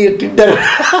चिट्टी doing Tinder.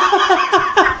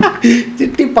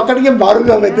 चिट्टी पकड़ के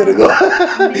मारूंगा मैं तेरे को.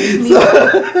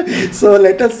 So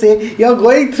let us say you are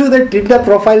going through the Tinder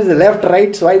profiles, left,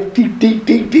 right, swipe, tick, tick,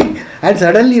 tick, tick, and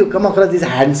suddenly you come across this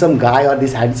handsome guy or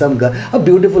this handsome girl, a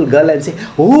beautiful girl, and say,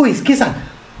 oh, इसके साथ.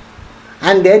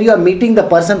 And there you are meeting the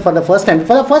person for the first time.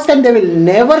 For the first time, they will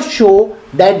never show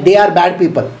that they are bad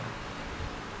people.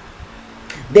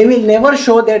 They will never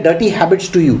show their dirty habits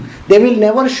to you. They will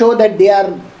never show that they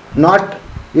are not,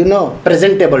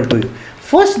 presentable to you.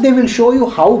 First, they will show you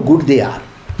how good they are.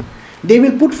 They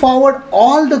will put forward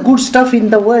all the good stuff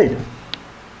in the world.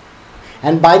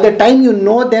 And by the time you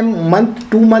know them, month,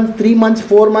 2 months, 3 months,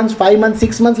 4 months, 5 months,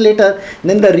 6 months later,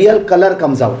 then the real color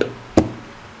comes out.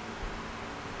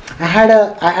 I had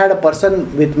a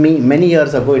person with me many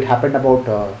years ago. It happened about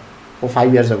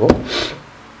 5 years ago.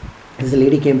 This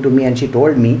lady came to me and she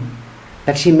told me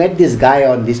that she met this guy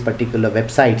on this particular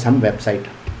website, some website.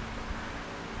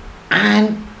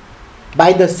 And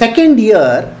by the second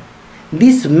year,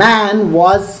 this man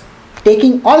was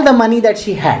taking all the money that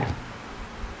she had.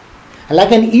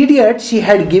 Like an idiot, she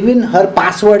had given her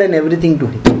password and everything to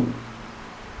him.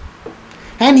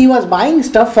 And he was buying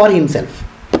stuff for himself.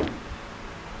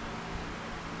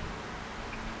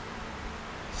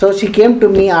 So she came to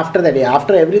me after the day.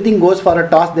 After everything goes for a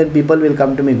toss, then people will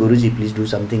come to me, Guruji, please do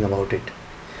something about it.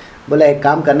 बोला एक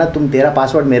काम करना, तुम तेरा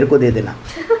password मेरे को दे देना.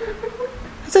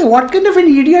 I said, what kind of an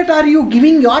idiot are you,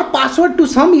 giving your password to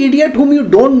some idiot whom you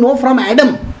don't know from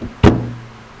Adam?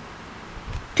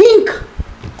 Think.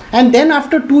 And then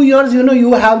after 2 years,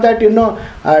 you have that,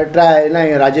 try,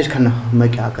 Rajesh Khanna,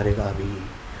 मैं क्या करेगा अभी?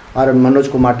 Or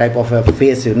Manoj Kumar type of a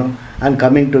face, and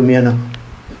coming to me,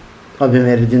 अभी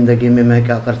मेरी ज़िंदगी में मैं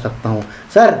क्या कर सकता हूँ.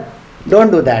 Sir, don't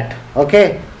do that,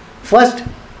 okay? First,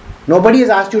 nobody has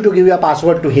asked you to give your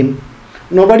password to him.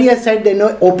 Nobody has said,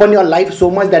 open your life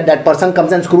so much that person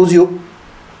comes and screws you.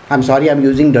 I'm sorry, I'm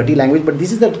using dirty language, but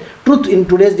this is the truth in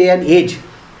today's day and age.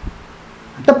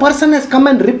 The person has come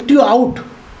and ripped you out.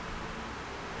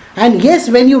 And yes,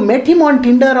 when you met him on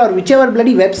Tinder or whichever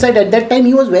bloody website, at that time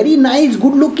he was very nice,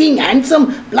 good looking,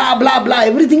 handsome, blah, blah, blah.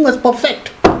 Everything was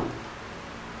perfect.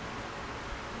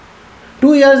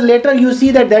 2 years later, you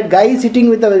see that guy is sitting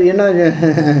with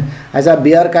a, as a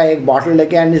beer ka ek bottle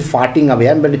leke and is farting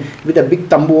away, but with a big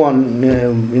tambu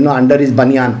on, under his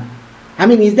banyan. I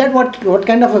mean, is that what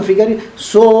kind of a figure?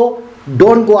 So,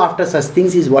 don't go after such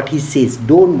things is what he says.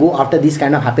 Don't go after these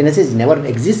kind of happinesses. Never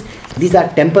exist. These are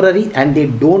temporary and they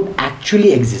don't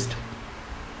actually exist.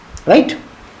 Right?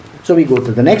 So, we go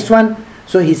to the next one.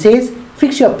 So, he says,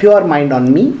 fix your pure mind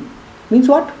on me. Means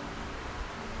what?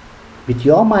 With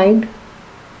your mind,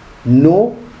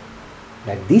 know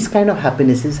that these kind of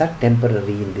happinesses are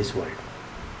temporary in this world.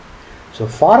 So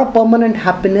for a permanent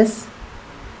happiness,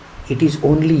 it is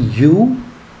only you,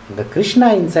 the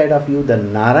Krishna inside of you, the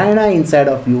Narayana inside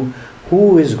of you,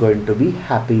 who is going to be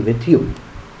happy with you.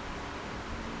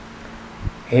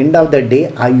 End of the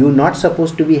day, are you not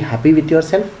supposed to be happy with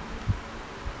yourself?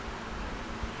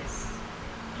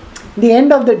 The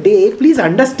end of the day, please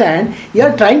understand, you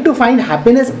are trying to find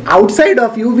happiness outside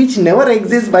of you, which never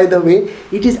exists, by the way.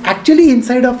 It is actually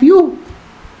inside of you.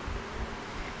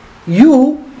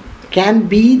 You can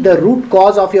be the root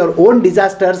cause of your own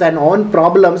disasters and own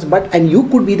problems, and you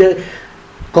could be the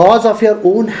cause of your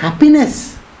own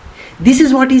happiness. This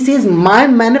is what he says, my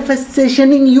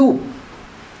manifestation in you.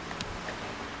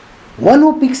 One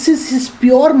who fixes his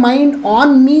pure mind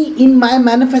on me in my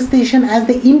manifestation as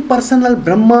the impersonal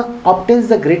Brahma obtains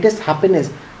the greatest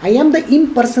happiness. I am the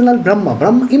impersonal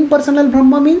Brahma. Impersonal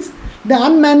Brahma means the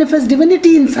unmanifest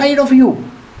divinity inside of you.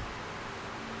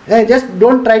 Just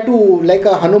don't try to, like a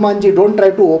Hanumanji, don't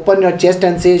try to open your chest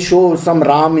and say, show some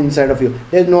Ram inside of you.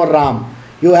 There is no Ram.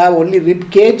 You have only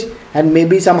rib cage and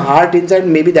maybe some heart inside,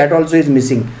 maybe that also is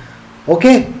missing.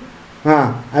 Okay?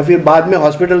 I feel बाद में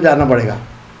hospital जाना पड़ेगा.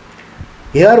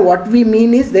 Here what we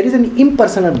mean is there is an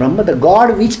impersonal Brahma, the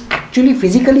God which actually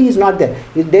physically is not there.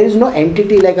 There is no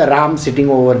entity like a Ram sitting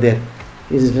over there,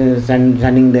 is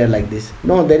standing there like this.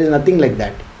 No, there is nothing like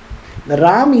that. The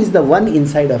Ram is the one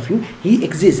inside of you. He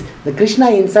exists. The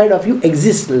Krishna inside of you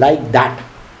exists like that.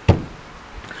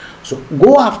 So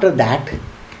go after that.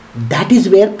 That is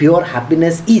where pure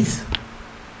happiness is.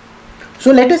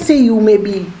 So let us say you may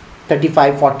be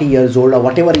 35, 40 years old, or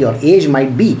whatever your age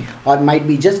might be, or might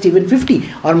be just even 50,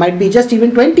 or might be just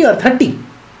even 20 or 30.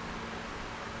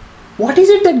 What is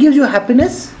it that gives you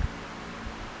happiness?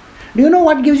 Do you know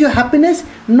what gives you happiness?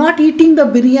 Not eating the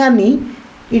biryani.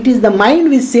 It is the mind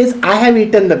which says, I have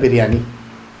eaten the biryani.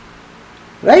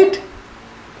 Right?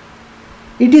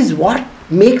 It is what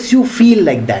makes you feel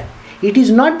like that. It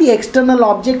is not the external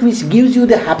object which gives you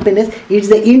the happiness. It's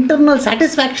the internal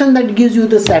satisfaction that gives you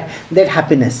that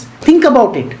happiness. Think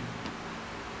about it.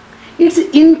 It's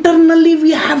internally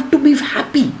we have to be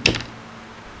happy.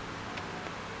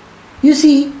 You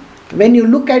see, when you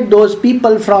look at those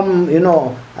people from,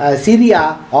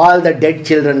 Syria, all the dead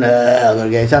children,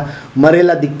 ऐसा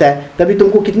मरेला दिखता है, तभी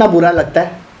तुमको कितना बुरा लगता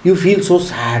है? You feel so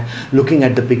sad looking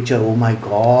at the picture. Oh my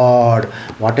God,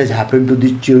 what has happened to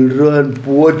these children?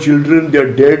 Poor children, they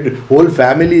are dead. Whole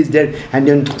family is dead. And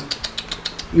then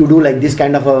you do like this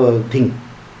kind of a thing.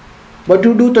 But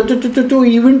you do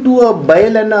even to a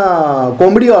bail and a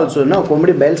komdi also. No,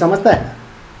 komdi bail samajhta hai.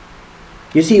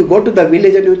 You see, you go to the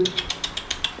village and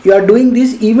you are doing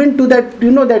this even to that,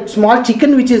 that small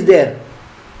chicken which is there.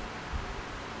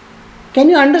 Can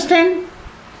you understand?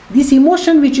 This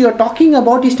emotion which you are talking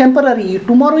about is temporary.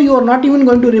 Tomorrow you are not even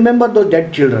going to remember those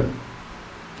dead children.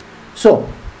 So,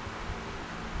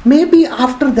 maybe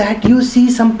after that you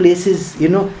see some places,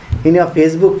 in your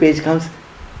Facebook page comes,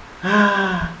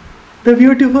 the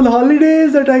beautiful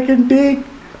holidays that I can take.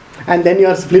 And then you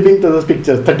are flipping to those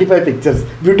pictures, 35 pictures,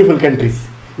 beautiful countries.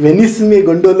 Venice mein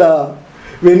gondola,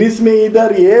 Venice में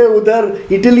इधर ये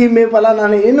उधर Italy में फलाना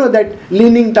नहीं, that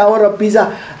leaning tower of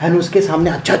Pisa, and उसके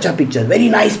सामने अच्छा अच्छा pictures, very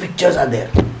nice pictures are there,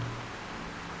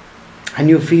 and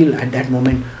you feel at that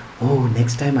moment, oh,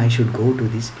 next time I should go to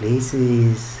these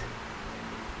places.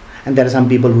 And there are some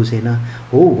people who say,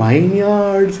 oh,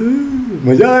 vineyards,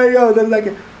 मजा आएगा उधर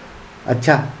जाके.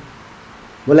 अच्छा,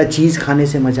 बोला चीज़ खाने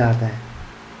से मजा आता है.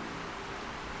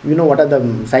 You know what are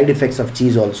the side effects of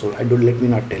cheese also? Let me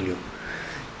not tell you.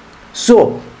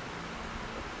 So,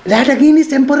 that again is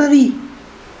temporary.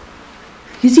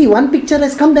 You see, one picture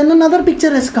has come, then another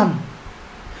picture has come.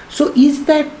 So, is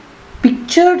that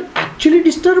picture actually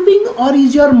disturbing, or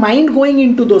is your mind going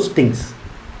into those things?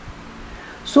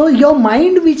 So, your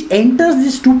mind which enters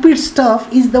this stupid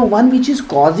stuff is the one which is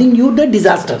causing you the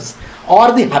disasters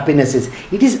or the happinesses.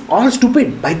 It is all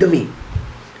stupid, by the way.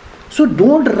 So,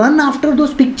 don't run after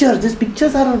those pictures. These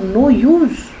pictures are of no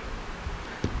use.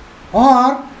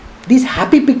 Or these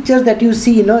happy pictures that you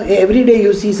see, every day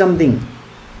you see something.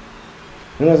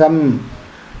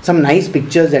 Some nice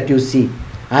pictures that you see.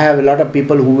 I have a lot of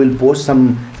people who will post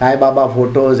some Sai Baba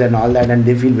photos and all that, and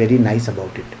they feel very nice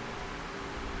about it.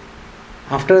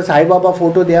 After a Sai Baba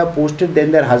photo they have posted,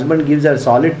 then their husband gives a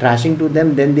solid thrashing to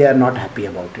them, then they are not happy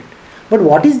about it. But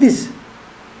what is this?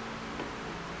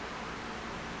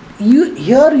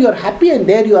 Here you are happy and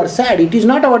there you are sad. It is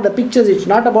not about the pictures. It's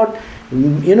not about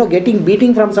getting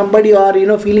beating from somebody,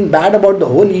 or feeling bad about the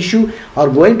whole issue, or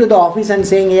going to the office and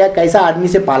saying kaisa aadmi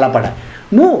se pala pada.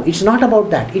 No, it's not about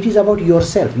that. It is about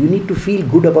yourself. You need to feel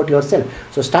good about yourself.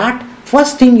 So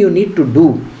first thing you need to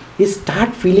do is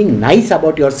start feeling nice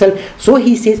about yourself. So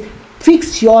he says,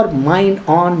 fix your mind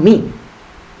on me.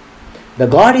 The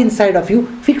God inside of you,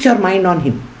 fix your mind on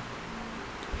him.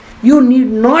 You need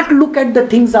not look at the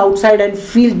things outside and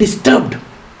feel disturbed.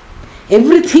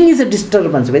 Everything is a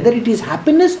disturbance. Whether it is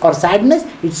happiness or sadness,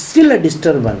 it's still a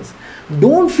disturbance.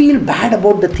 Don't feel bad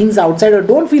about the things outside, or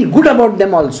don't feel good about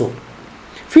them also.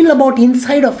 Feel about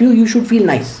inside of you, you should feel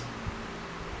nice.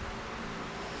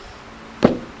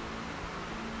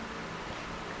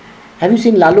 Have you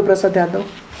seen Lalu Prasad Yadav?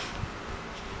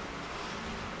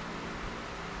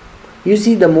 You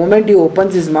see, the moment he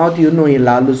opens his mouth, you know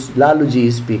Laluji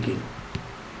is speaking.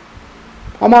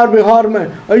 Amar Bihar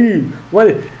mein,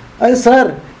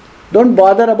 sir, don't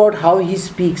bother about how he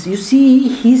speaks. You see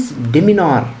his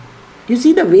demeanor. You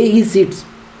see the way he sits.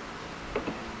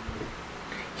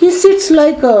 He sits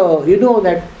like,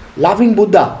 that laughing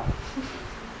Buddha.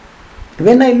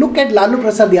 When I look at Lalu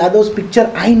Prasad Yadav's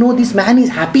picture, I know this man is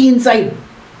happy inside.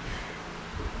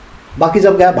 Baki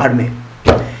sab gaya bhad mein.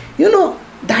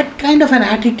 That kind of an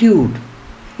attitude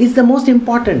is the most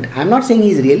important. I am not saying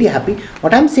he is really happy.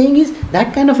 What I am saying is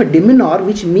that kind of a demeanor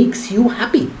which makes you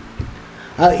happy.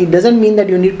 It doesn't mean that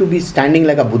you need to be standing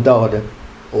like a Buddha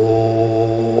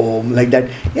or like that.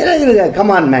 Come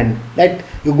on, man. That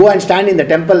you go and stand in the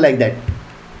temple like that.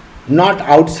 Not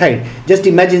outside. Just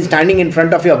imagine standing in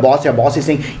front of your boss. Your boss is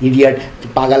saying, idiot,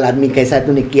 pagal aadmi, kaisa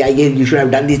tune kiya, you should have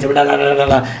done this,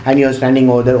 and you are standing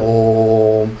over there.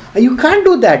 You can't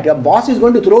do that. Your boss is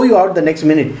going to throw you out the next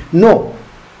minute. No.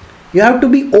 You have to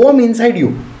be Om inside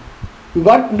you. You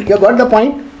got the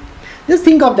point? Just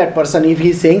think of that person if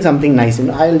he is saying something nice.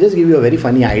 I will just give you a very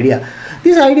funny idea.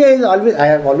 This idea is always, I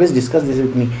have always discussed this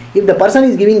with me. If the person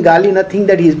is giving gali, think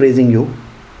that he is praising you.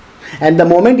 And the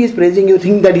moment he is praising you,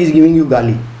 think that he is giving you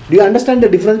gali. Do you understand the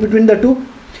difference between the two?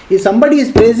 If somebody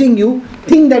is praising you,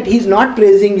 think that he is not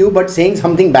praising you but saying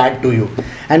something bad to you.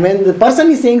 And when the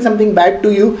person is saying something bad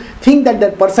to you, think that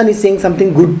that person is saying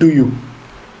something good to you.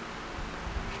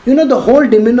 The whole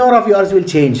demeanor of yours will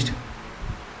change.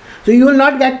 So you will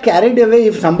not get carried away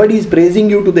if somebody is praising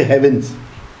you to the heavens.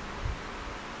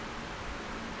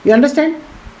 You understand?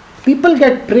 People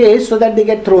get praised so that they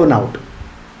get thrown out.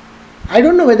 I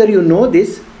don't know whether you know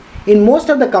this. In most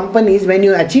of the companies, when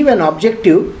you achieve an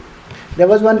objective, there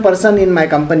was one person in my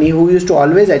company who used to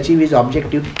always achieve his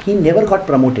objective. He never got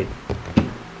promoted.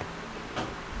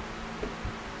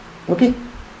 Okay?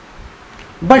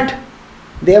 But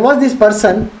there was this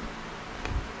person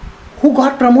who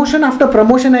got promotion after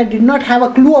promotion and did not have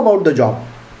a clue about the job.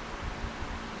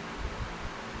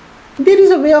 There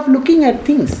is a way of looking at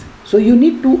things. So you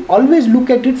need to always look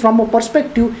at it from a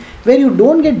perspective where you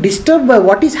don't get disturbed by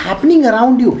what is happening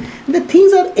around you. The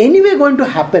things are anyway going to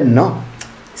happen, no?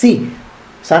 See,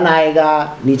 sun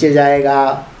aayega, niche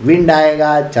jayega, wind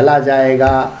aayega, chala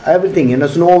jayega, everything.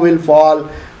 Snow will fall,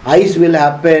 ice will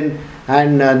happen.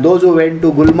 And those who went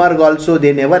to Gulmarg also,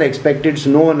 they never expected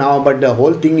snow now, but the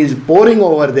whole thing is pouring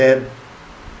over there.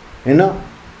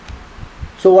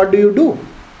 So what do?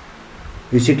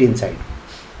 You sit inside.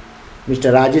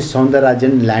 Mr. Rajesh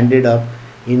Soundarajan landed up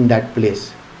in that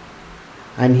place.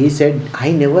 And he said,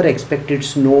 I never expected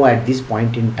snow at this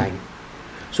point in time.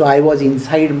 So I was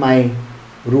inside my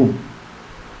room.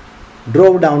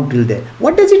 Drove down till there.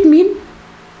 What does it mean?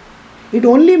 It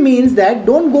only means that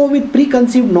don't go with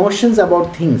preconceived notions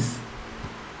about things.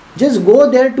 Just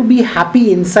go there to be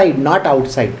happy inside, not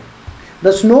outside.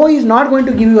 The snow is not going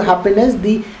to give you happiness.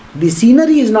 The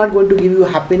scenery is not going to give you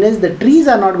happiness. The trees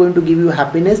are not going to give you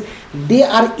happiness. They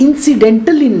are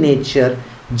incidental in nature.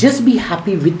 Just be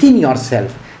happy within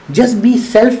yourself. Just be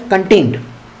self-contained.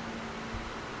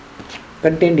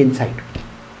 Contained inside.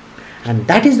 And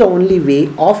that is the only way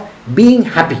of being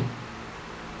happy.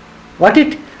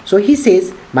 So he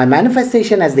says, my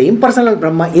manifestation as the impersonal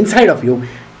Brahma inside of you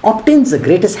obtains the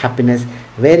greatest happiness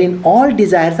wherein all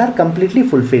desires are completely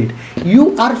fulfilled.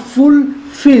 You are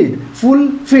fulfilled.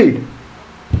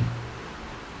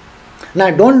 Now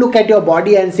don't look at your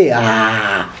body and say,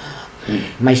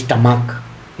 my stomach,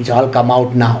 it's all come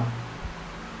out now.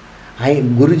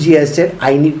 Guruji has said,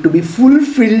 I need to be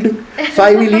fulfilled, so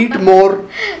I will eat more.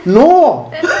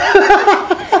 No!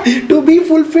 To be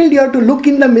fulfilled, you have to look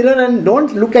in the mirror and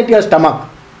don't look at your stomach.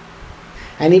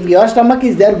 And if your stomach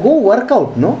is there, go work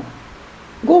out, no?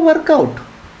 Go work out.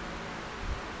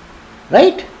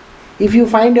 Right? If you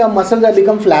find your muscles have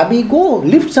become flabby, go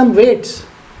lift some weights.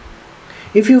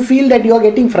 If you feel that you are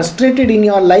getting frustrated in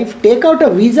your life, take out a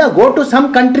visa, go to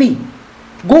some country.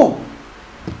 Go.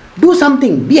 Do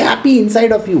something. Be happy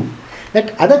inside of you.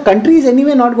 That other country is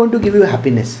anyway not going to give you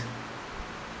happiness.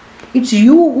 It's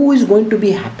you who is going to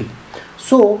be happy.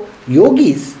 So,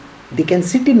 yogis, they can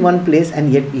sit in one place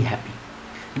and yet be happy.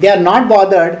 They are not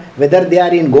bothered whether they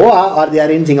are in Goa or they are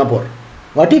in Singapore.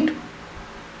 Got it?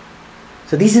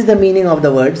 So, this is the meaning of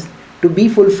the words, to be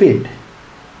fulfilled.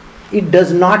 It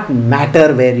does not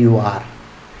matter where you are.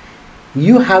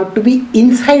 You have to be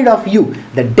inside of you.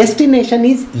 The destination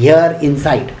is here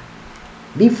inside.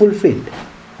 Be fulfilled.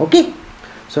 Okay?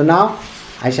 So now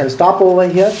I shall stop over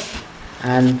here.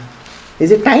 And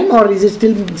is it time or is it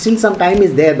still some time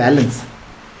is there balance?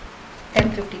 10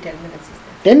 minutes is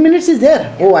there. 10 minutes is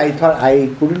there? Oh, I thought I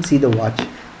couldn't see the watch.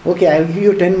 Okay, I'll give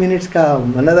you 10 minutes ka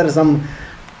another some,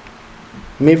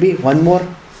 maybe one more.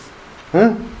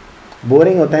 Huh?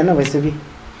 Boring hota hai na वैसे भी.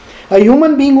 A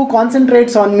human being who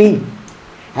concentrates on me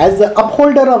as the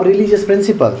upholder of religious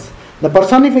principles, the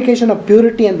personification of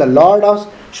purity and the Lord of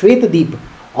Shwetadeep,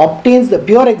 obtains the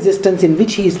pure existence in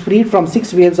which he is freed from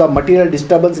 6 waves of material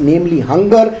disturbance, namely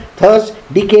hunger, thirst,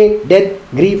 decay, death,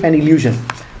 grief and illusion.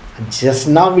 Just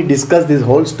now we discussed this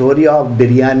whole story of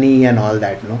biryani and all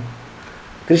that, no?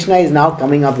 Krishna is now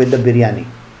coming up with the biryani.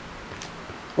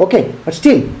 Okay, but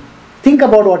still, think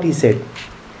about what he said.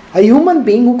 A human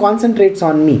being who concentrates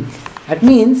on me. That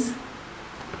means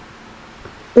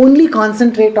only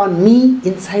concentrate on me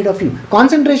inside of you.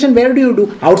 Concentration, where do you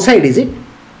do? Outside, is it?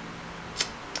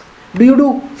 Do you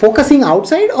do focusing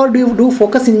outside or do you do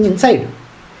focusing inside?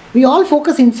 We all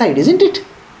focus inside, isn't it?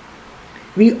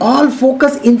 We all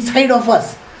focus inside of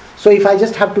us. So if I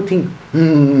just have to think,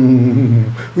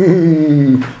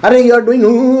 are you are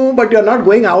doing, but you are not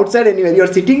going outside anywhere. You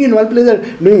are sitting in one place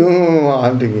and doing,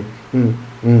 I'm thinking,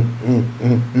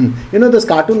 You know those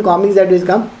cartoon comics that will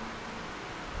come?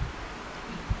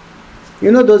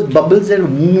 You know those bubbles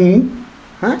and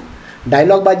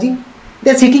dialogue baji?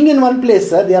 They are sitting in one place,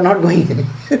 sir. They are not going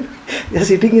anywhere. They are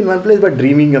sitting in one place but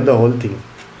dreaming of the whole thing.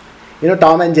 You know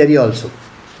Tom and Jerry also.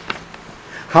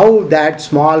 How that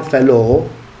small fellow,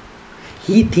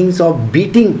 he thinks of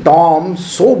beating Tom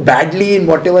so badly in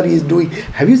whatever he is doing.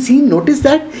 Have you noticed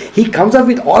that? He comes up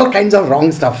with all kinds of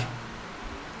wrong stuff.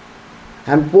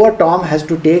 And poor Tom has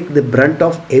to take the brunt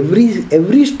of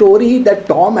every story that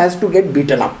Tom has to get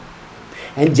beaten up.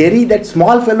 And Jerry, that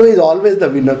small fellow, is always the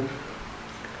winner.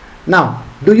 Now,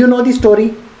 do you know the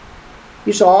story?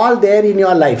 It's all there in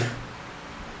your life.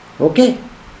 Okay?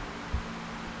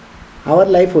 Our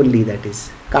life only, that is.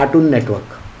 Cartoon Network.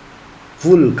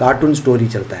 Full cartoon story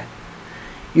chalta hai.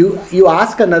 You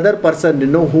ask another person,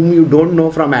 whom you don't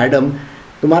know from Adam,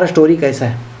 तुम्हारा story कैसा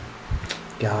है?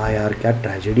 क्या यार, क्या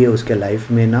tragedy है उसके life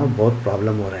में ना, बहुत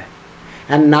problem हो रहा है.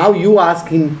 And now you ask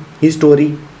him his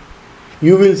story,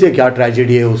 you will say क्या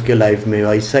tragedy है उसके life में,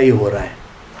 ऐसा ही हो रहा है.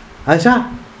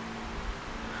 अच्छा?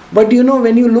 But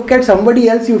when you look at somebody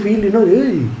else, you feel,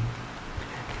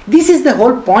 this is the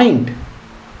whole point.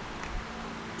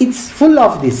 It's full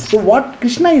of this. So what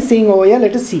Krishna is saying over here,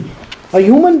 let us see. A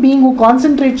human being who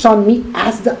concentrates on me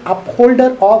as the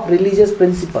upholder of religious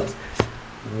principles.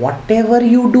 Whatever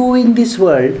you do in this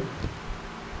world,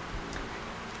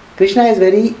 Krishna is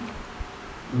very,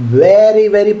 very,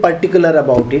 very particular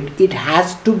about it. It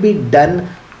has to be done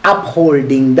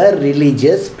upholding the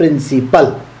religious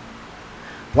principle.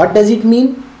 What does it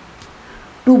mean?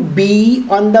 To be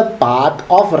on the path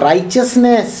of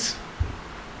righteousness.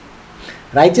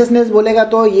 Righteousness बोलेगा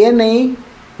तो ये नहीं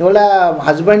बोला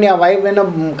husband या wife है ना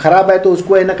खराब है तो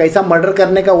उसको है ना कैसा मर्डर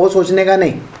करने का वो सोचने का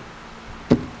नहीं.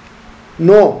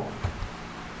 No,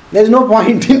 there is no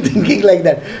point in thinking like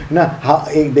that ना.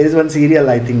 There is one serial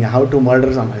I think how to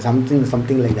murder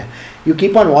something like that. You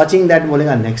keep on watching that,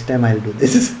 bolega next time I'll do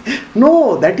this.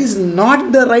 No, that is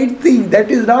not the right thing.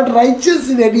 That is not righteous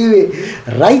in any way.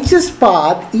 Righteous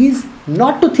path is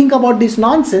not to think about this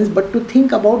nonsense, but to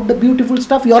think about the beautiful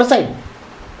stuff your side.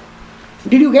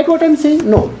 Did you get what I'm saying?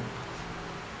 No.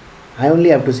 I only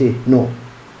have to say no,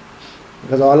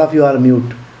 because all of you are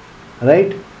mute,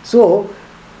 right? So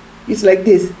it's like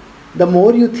this. The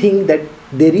more you think that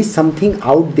there is something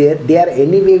out there, they are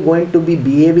anyway going to be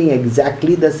behaving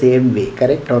exactly the same way,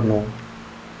 correct or no?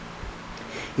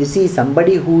 You see,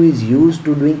 somebody who is used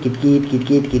to doing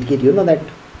kit, you know that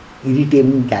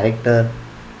irritating character,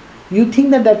 you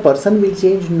think that person will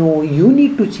change? No, you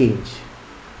need to change.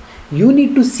 You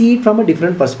need to see it from a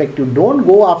different perspective. Don't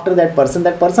go after that person.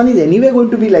 That person is anyway going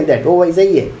to be like that. Oh, ऐसा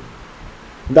ही है.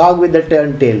 Dog with the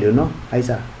turned tail,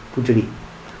 ऐसा पुचड़ी.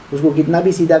 उसको कितना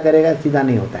भी सीधा करेगा सीधा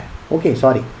नहीं होता है. Okay,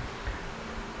 sorry.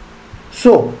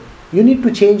 So, you need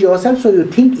to change yourself, so you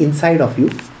think inside of you.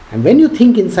 And when you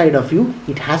think inside of you,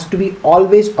 it has to be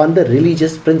always on the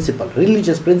religious principle.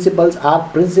 Religious principles are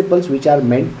principles which are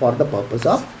meant for the purpose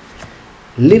of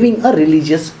living a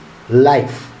religious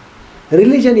life.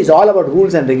 Religion is all about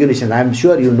rules and regulations. I am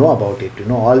sure you know about it.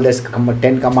 All this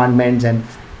 10 commandments and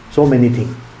so many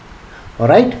things.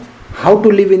 Alright? How to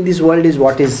live in this world is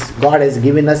what is God has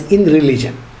given us in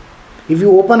religion. If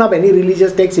you open up any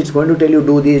religious text, it's going to tell you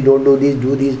do this, don't do this,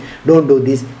 do this, don't do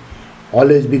this.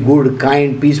 Always be good,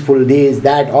 kind, peaceful, this,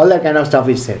 that, all that kind of stuff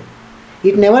is said.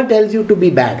 It never tells you to be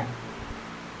bad.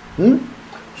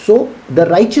 So, the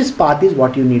righteous path is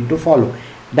what you need to follow.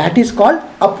 That is called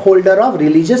upholder of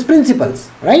religious principles,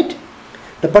 right?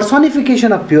 the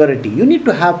personification of purity. You need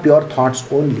to have pure thoughts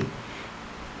only.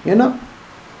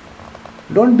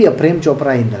 Don't be a Prem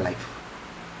Chopra in the life.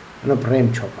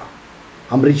 Prem Chopra,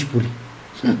 Amrish Puri.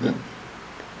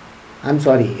 I'm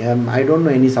sorry, I don't know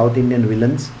any South Indian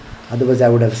villains, otherwise I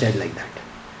would have said like that.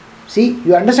 See,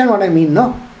 you understand what I mean,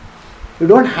 no? You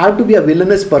don't have to be a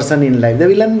villainous person in life. The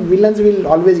villains will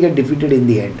always get defeated in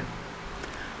the end.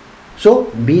 So,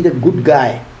 be the good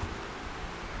guy.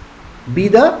 Be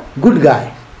the good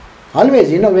guy.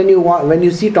 Always, when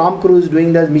you see Tom Cruise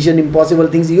doing the Mission Impossible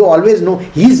things, you always know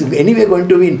he's anyway going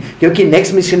to win. Because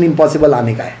next Mission Impossible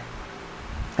aane ka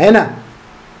hai na?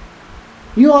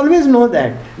 You always know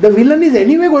that the villain is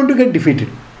anyway going to get defeated.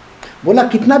 Bola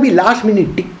kitna bhi last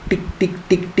minute tick tick tick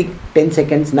tick tick 10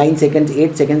 seconds, 9 seconds,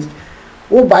 8 seconds.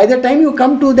 Oh, by the time you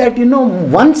come to that,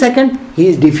 1 second, he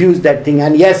is diffused that thing,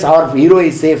 and yes, our hero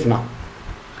is safe now.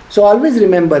 So always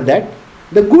remember that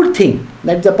the good thing,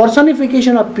 that the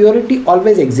personification of purity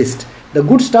always exists. The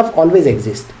good stuff always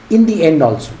exists in the end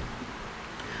also.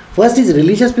 First is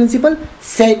religious principle,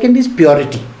 second is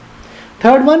purity.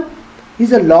 Third one is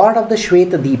the Lord of the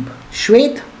Shweta Deep.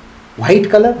 Shwet, white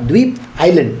color, Dweep,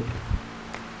 island.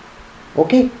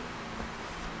 Okay?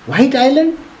 White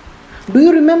island. Do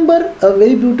you remember a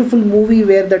very beautiful movie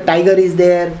where the tiger is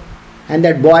there and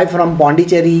that boy from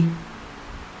Pondicherry?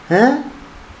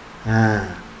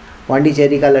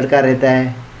 Pondicherry का लड़का रहता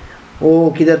है, वो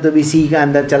किधर तो भी सी का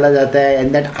अंदर चला जाता है,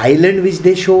 and that island which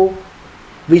they show,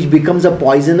 which becomes a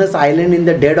poisonous island in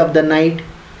the dead of the night.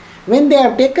 When they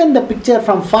have taken the picture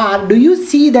from far, do you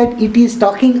see that it is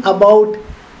talking about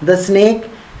the snake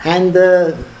and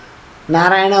the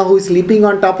Narayana who is sleeping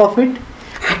on top of it?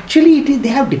 Actually, they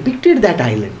have depicted that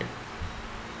island.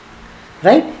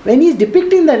 Right? When he is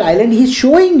depicting that island, he is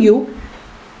showing you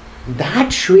that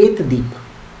Shweta Deep.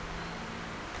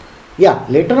 Yeah,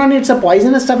 later on it's a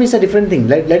poisonous stuff, it's a different thing.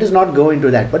 Let us not go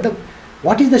into that. But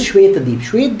what is the Shweta Deep?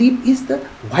 Shweta Deep is the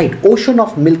white ocean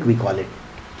of milk, we call it.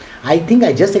 I think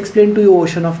I just explained to you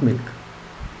ocean of milk.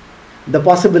 The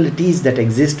possibilities that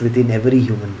exist within every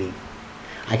human being.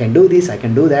 I can do this, I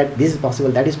can do that, this is possible,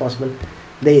 that is possible.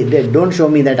 They don't show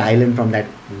me that island from that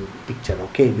picture,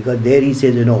 okay? Because there he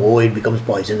says, it becomes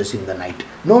poisonous in the night.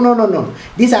 No.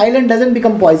 This island doesn't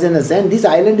become poisonous, and this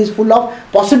island is full of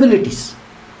possibilities.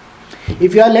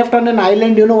 If you are left on an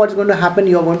island, you know what's going to happen.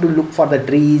 You are going to look for the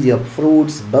trees, your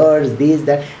fruits, birds, this,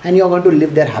 that, and you are going to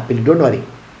live there happily. Don't worry.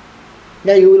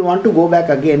 Yeah, you will want to go back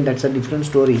again. That's a different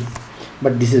story.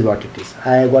 But this is what it is.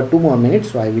 I got 2 more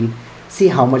minutes, so I will see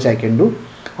how much I can do.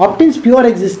 Obtains pure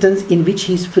existence in which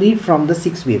he is freed from the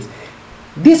 6 waves.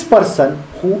 This person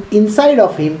who inside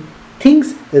of him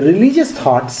thinks religious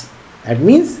thoughts, that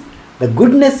means the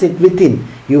goodness is within.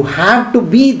 You have to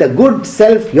be the good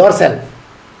self yourself.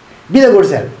 Be the good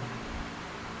self.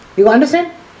 You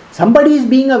understand? Somebody is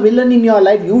being a villain in your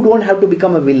life, you don't have to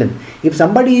become a villain. If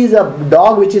somebody is a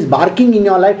dog which is barking in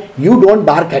your life, you don't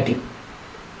bark at him.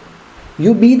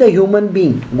 You be the human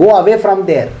being. Go away from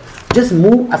there. Just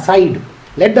move aside.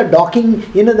 Let the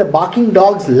the barking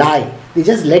dogs lie. They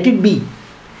just let it be.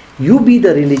 You be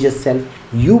the religious self.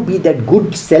 You be that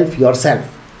good self yourself.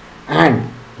 And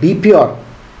be pure.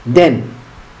 Then,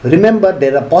 remember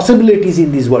there are possibilities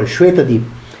in this world. Shweta Deep.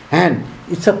 And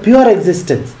it's a pure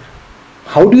existence.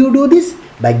 How do you do this?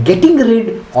 By getting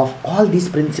rid of all these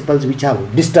principles which are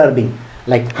disturbing,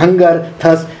 like hunger,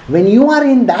 thirst. When you are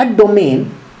in that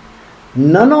domain,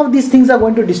 none of these things are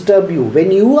going to disturb you.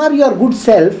 When you are your good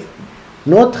self,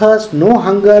 no thirst, no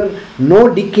hunger,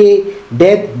 no decay,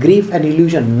 death, grief and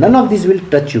illusion. None of this will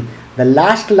touch you. The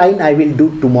last line I will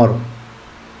do tomorrow.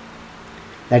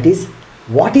 That is,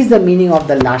 what is the meaning of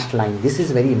the last line? This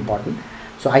is very important.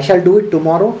 So I shall do it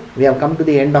tomorrow. We have come to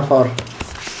the end of our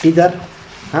teaser.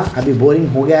 अभी boring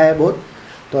हो गया है बहुत,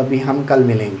 तो अभी हम कल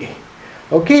मिलेंगे.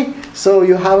 Okay, so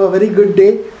you have a very good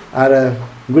day or a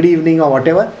good evening or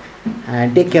whatever,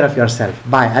 and take care of yourself.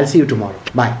 Bye. I'll see you tomorrow.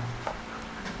 Bye.